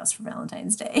somebody else for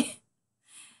Valentine's Day.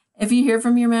 If you hear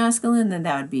from your masculine, then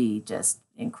that would be just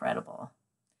incredible.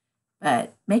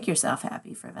 But make yourself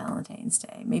happy for Valentine's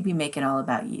Day. Maybe make it all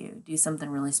about you. Do something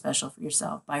really special for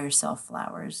yourself. Buy yourself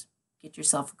flowers. Get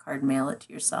yourself a card, mail it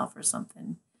to yourself or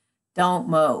something. Don't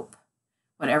mope.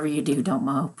 Whatever you do, don't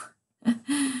mope.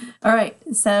 All right,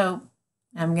 so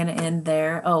I'm going to end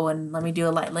there. Oh, and let me do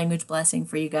a light language blessing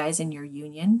for you guys in your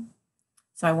union.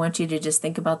 So I want you to just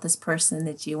think about this person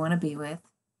that you want to be with.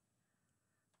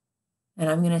 And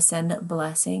I'm going to send a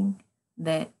blessing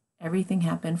that everything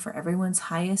happened for everyone's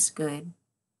highest good,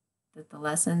 that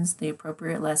the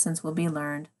appropriate lessons will be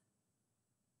learned,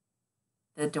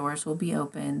 the doors will be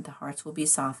opened, the hearts will be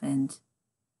softened,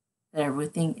 that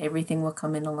everything will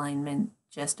come in alignment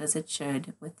just as it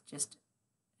should with just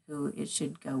who it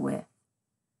should go with,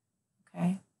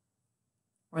 okay?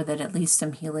 Or that at least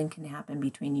some healing can happen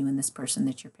between you and this person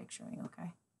that you're picturing,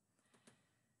 okay?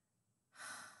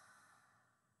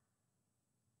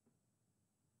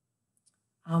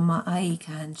 Ama ai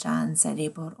kan shan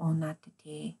saribor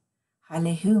onatite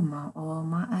halehuma o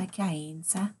ma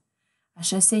akainsa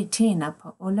asha se tina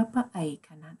pa ola pa ai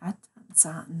kanan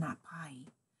atansa na pai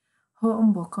ho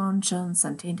umbokon shon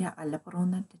santida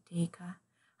alaprona teka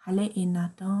hale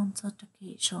ina don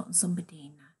sotake shon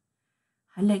zumbedina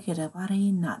hale gera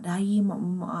bari na dai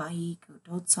mo ai ko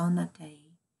dot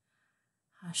sonate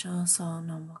hasho so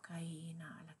no mokai na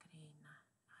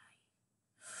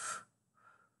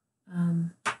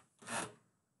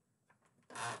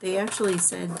they actually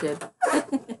said that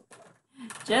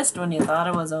just when you thought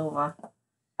it was over,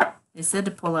 they said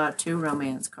to pull out 2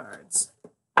 romance cards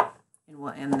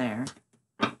in there.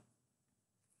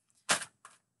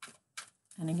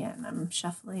 And again, I'm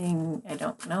shuffling. I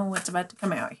don't know what's about to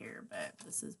come out here, but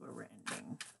this is where we're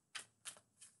ending.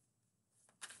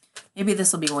 Maybe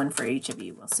this will be one for each of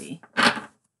you. We'll see.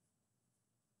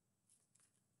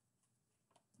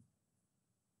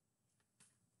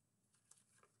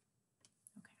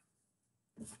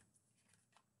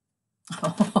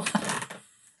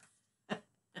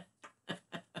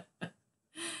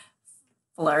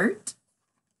 Flirt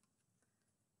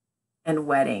and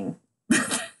wedding. If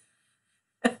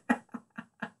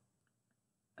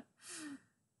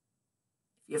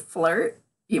you flirt,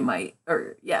 you might,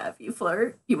 if you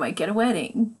flirt, you might get a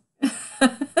wedding.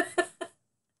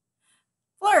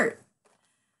 Flirt.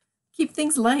 Keep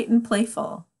things light and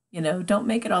playful. Don't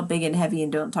make it all big and heavy,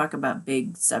 and don't talk about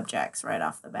big subjects right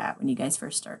off the bat when you guys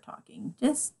first start talking.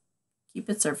 Just keep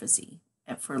it surfacey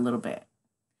for a little bit.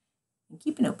 And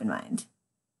keep an open mind.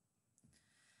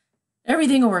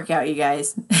 Everything will work out, you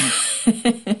guys.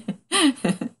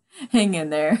 Hang in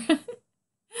there.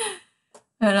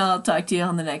 And I'll talk to you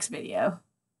on the next video.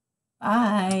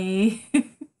 Bye.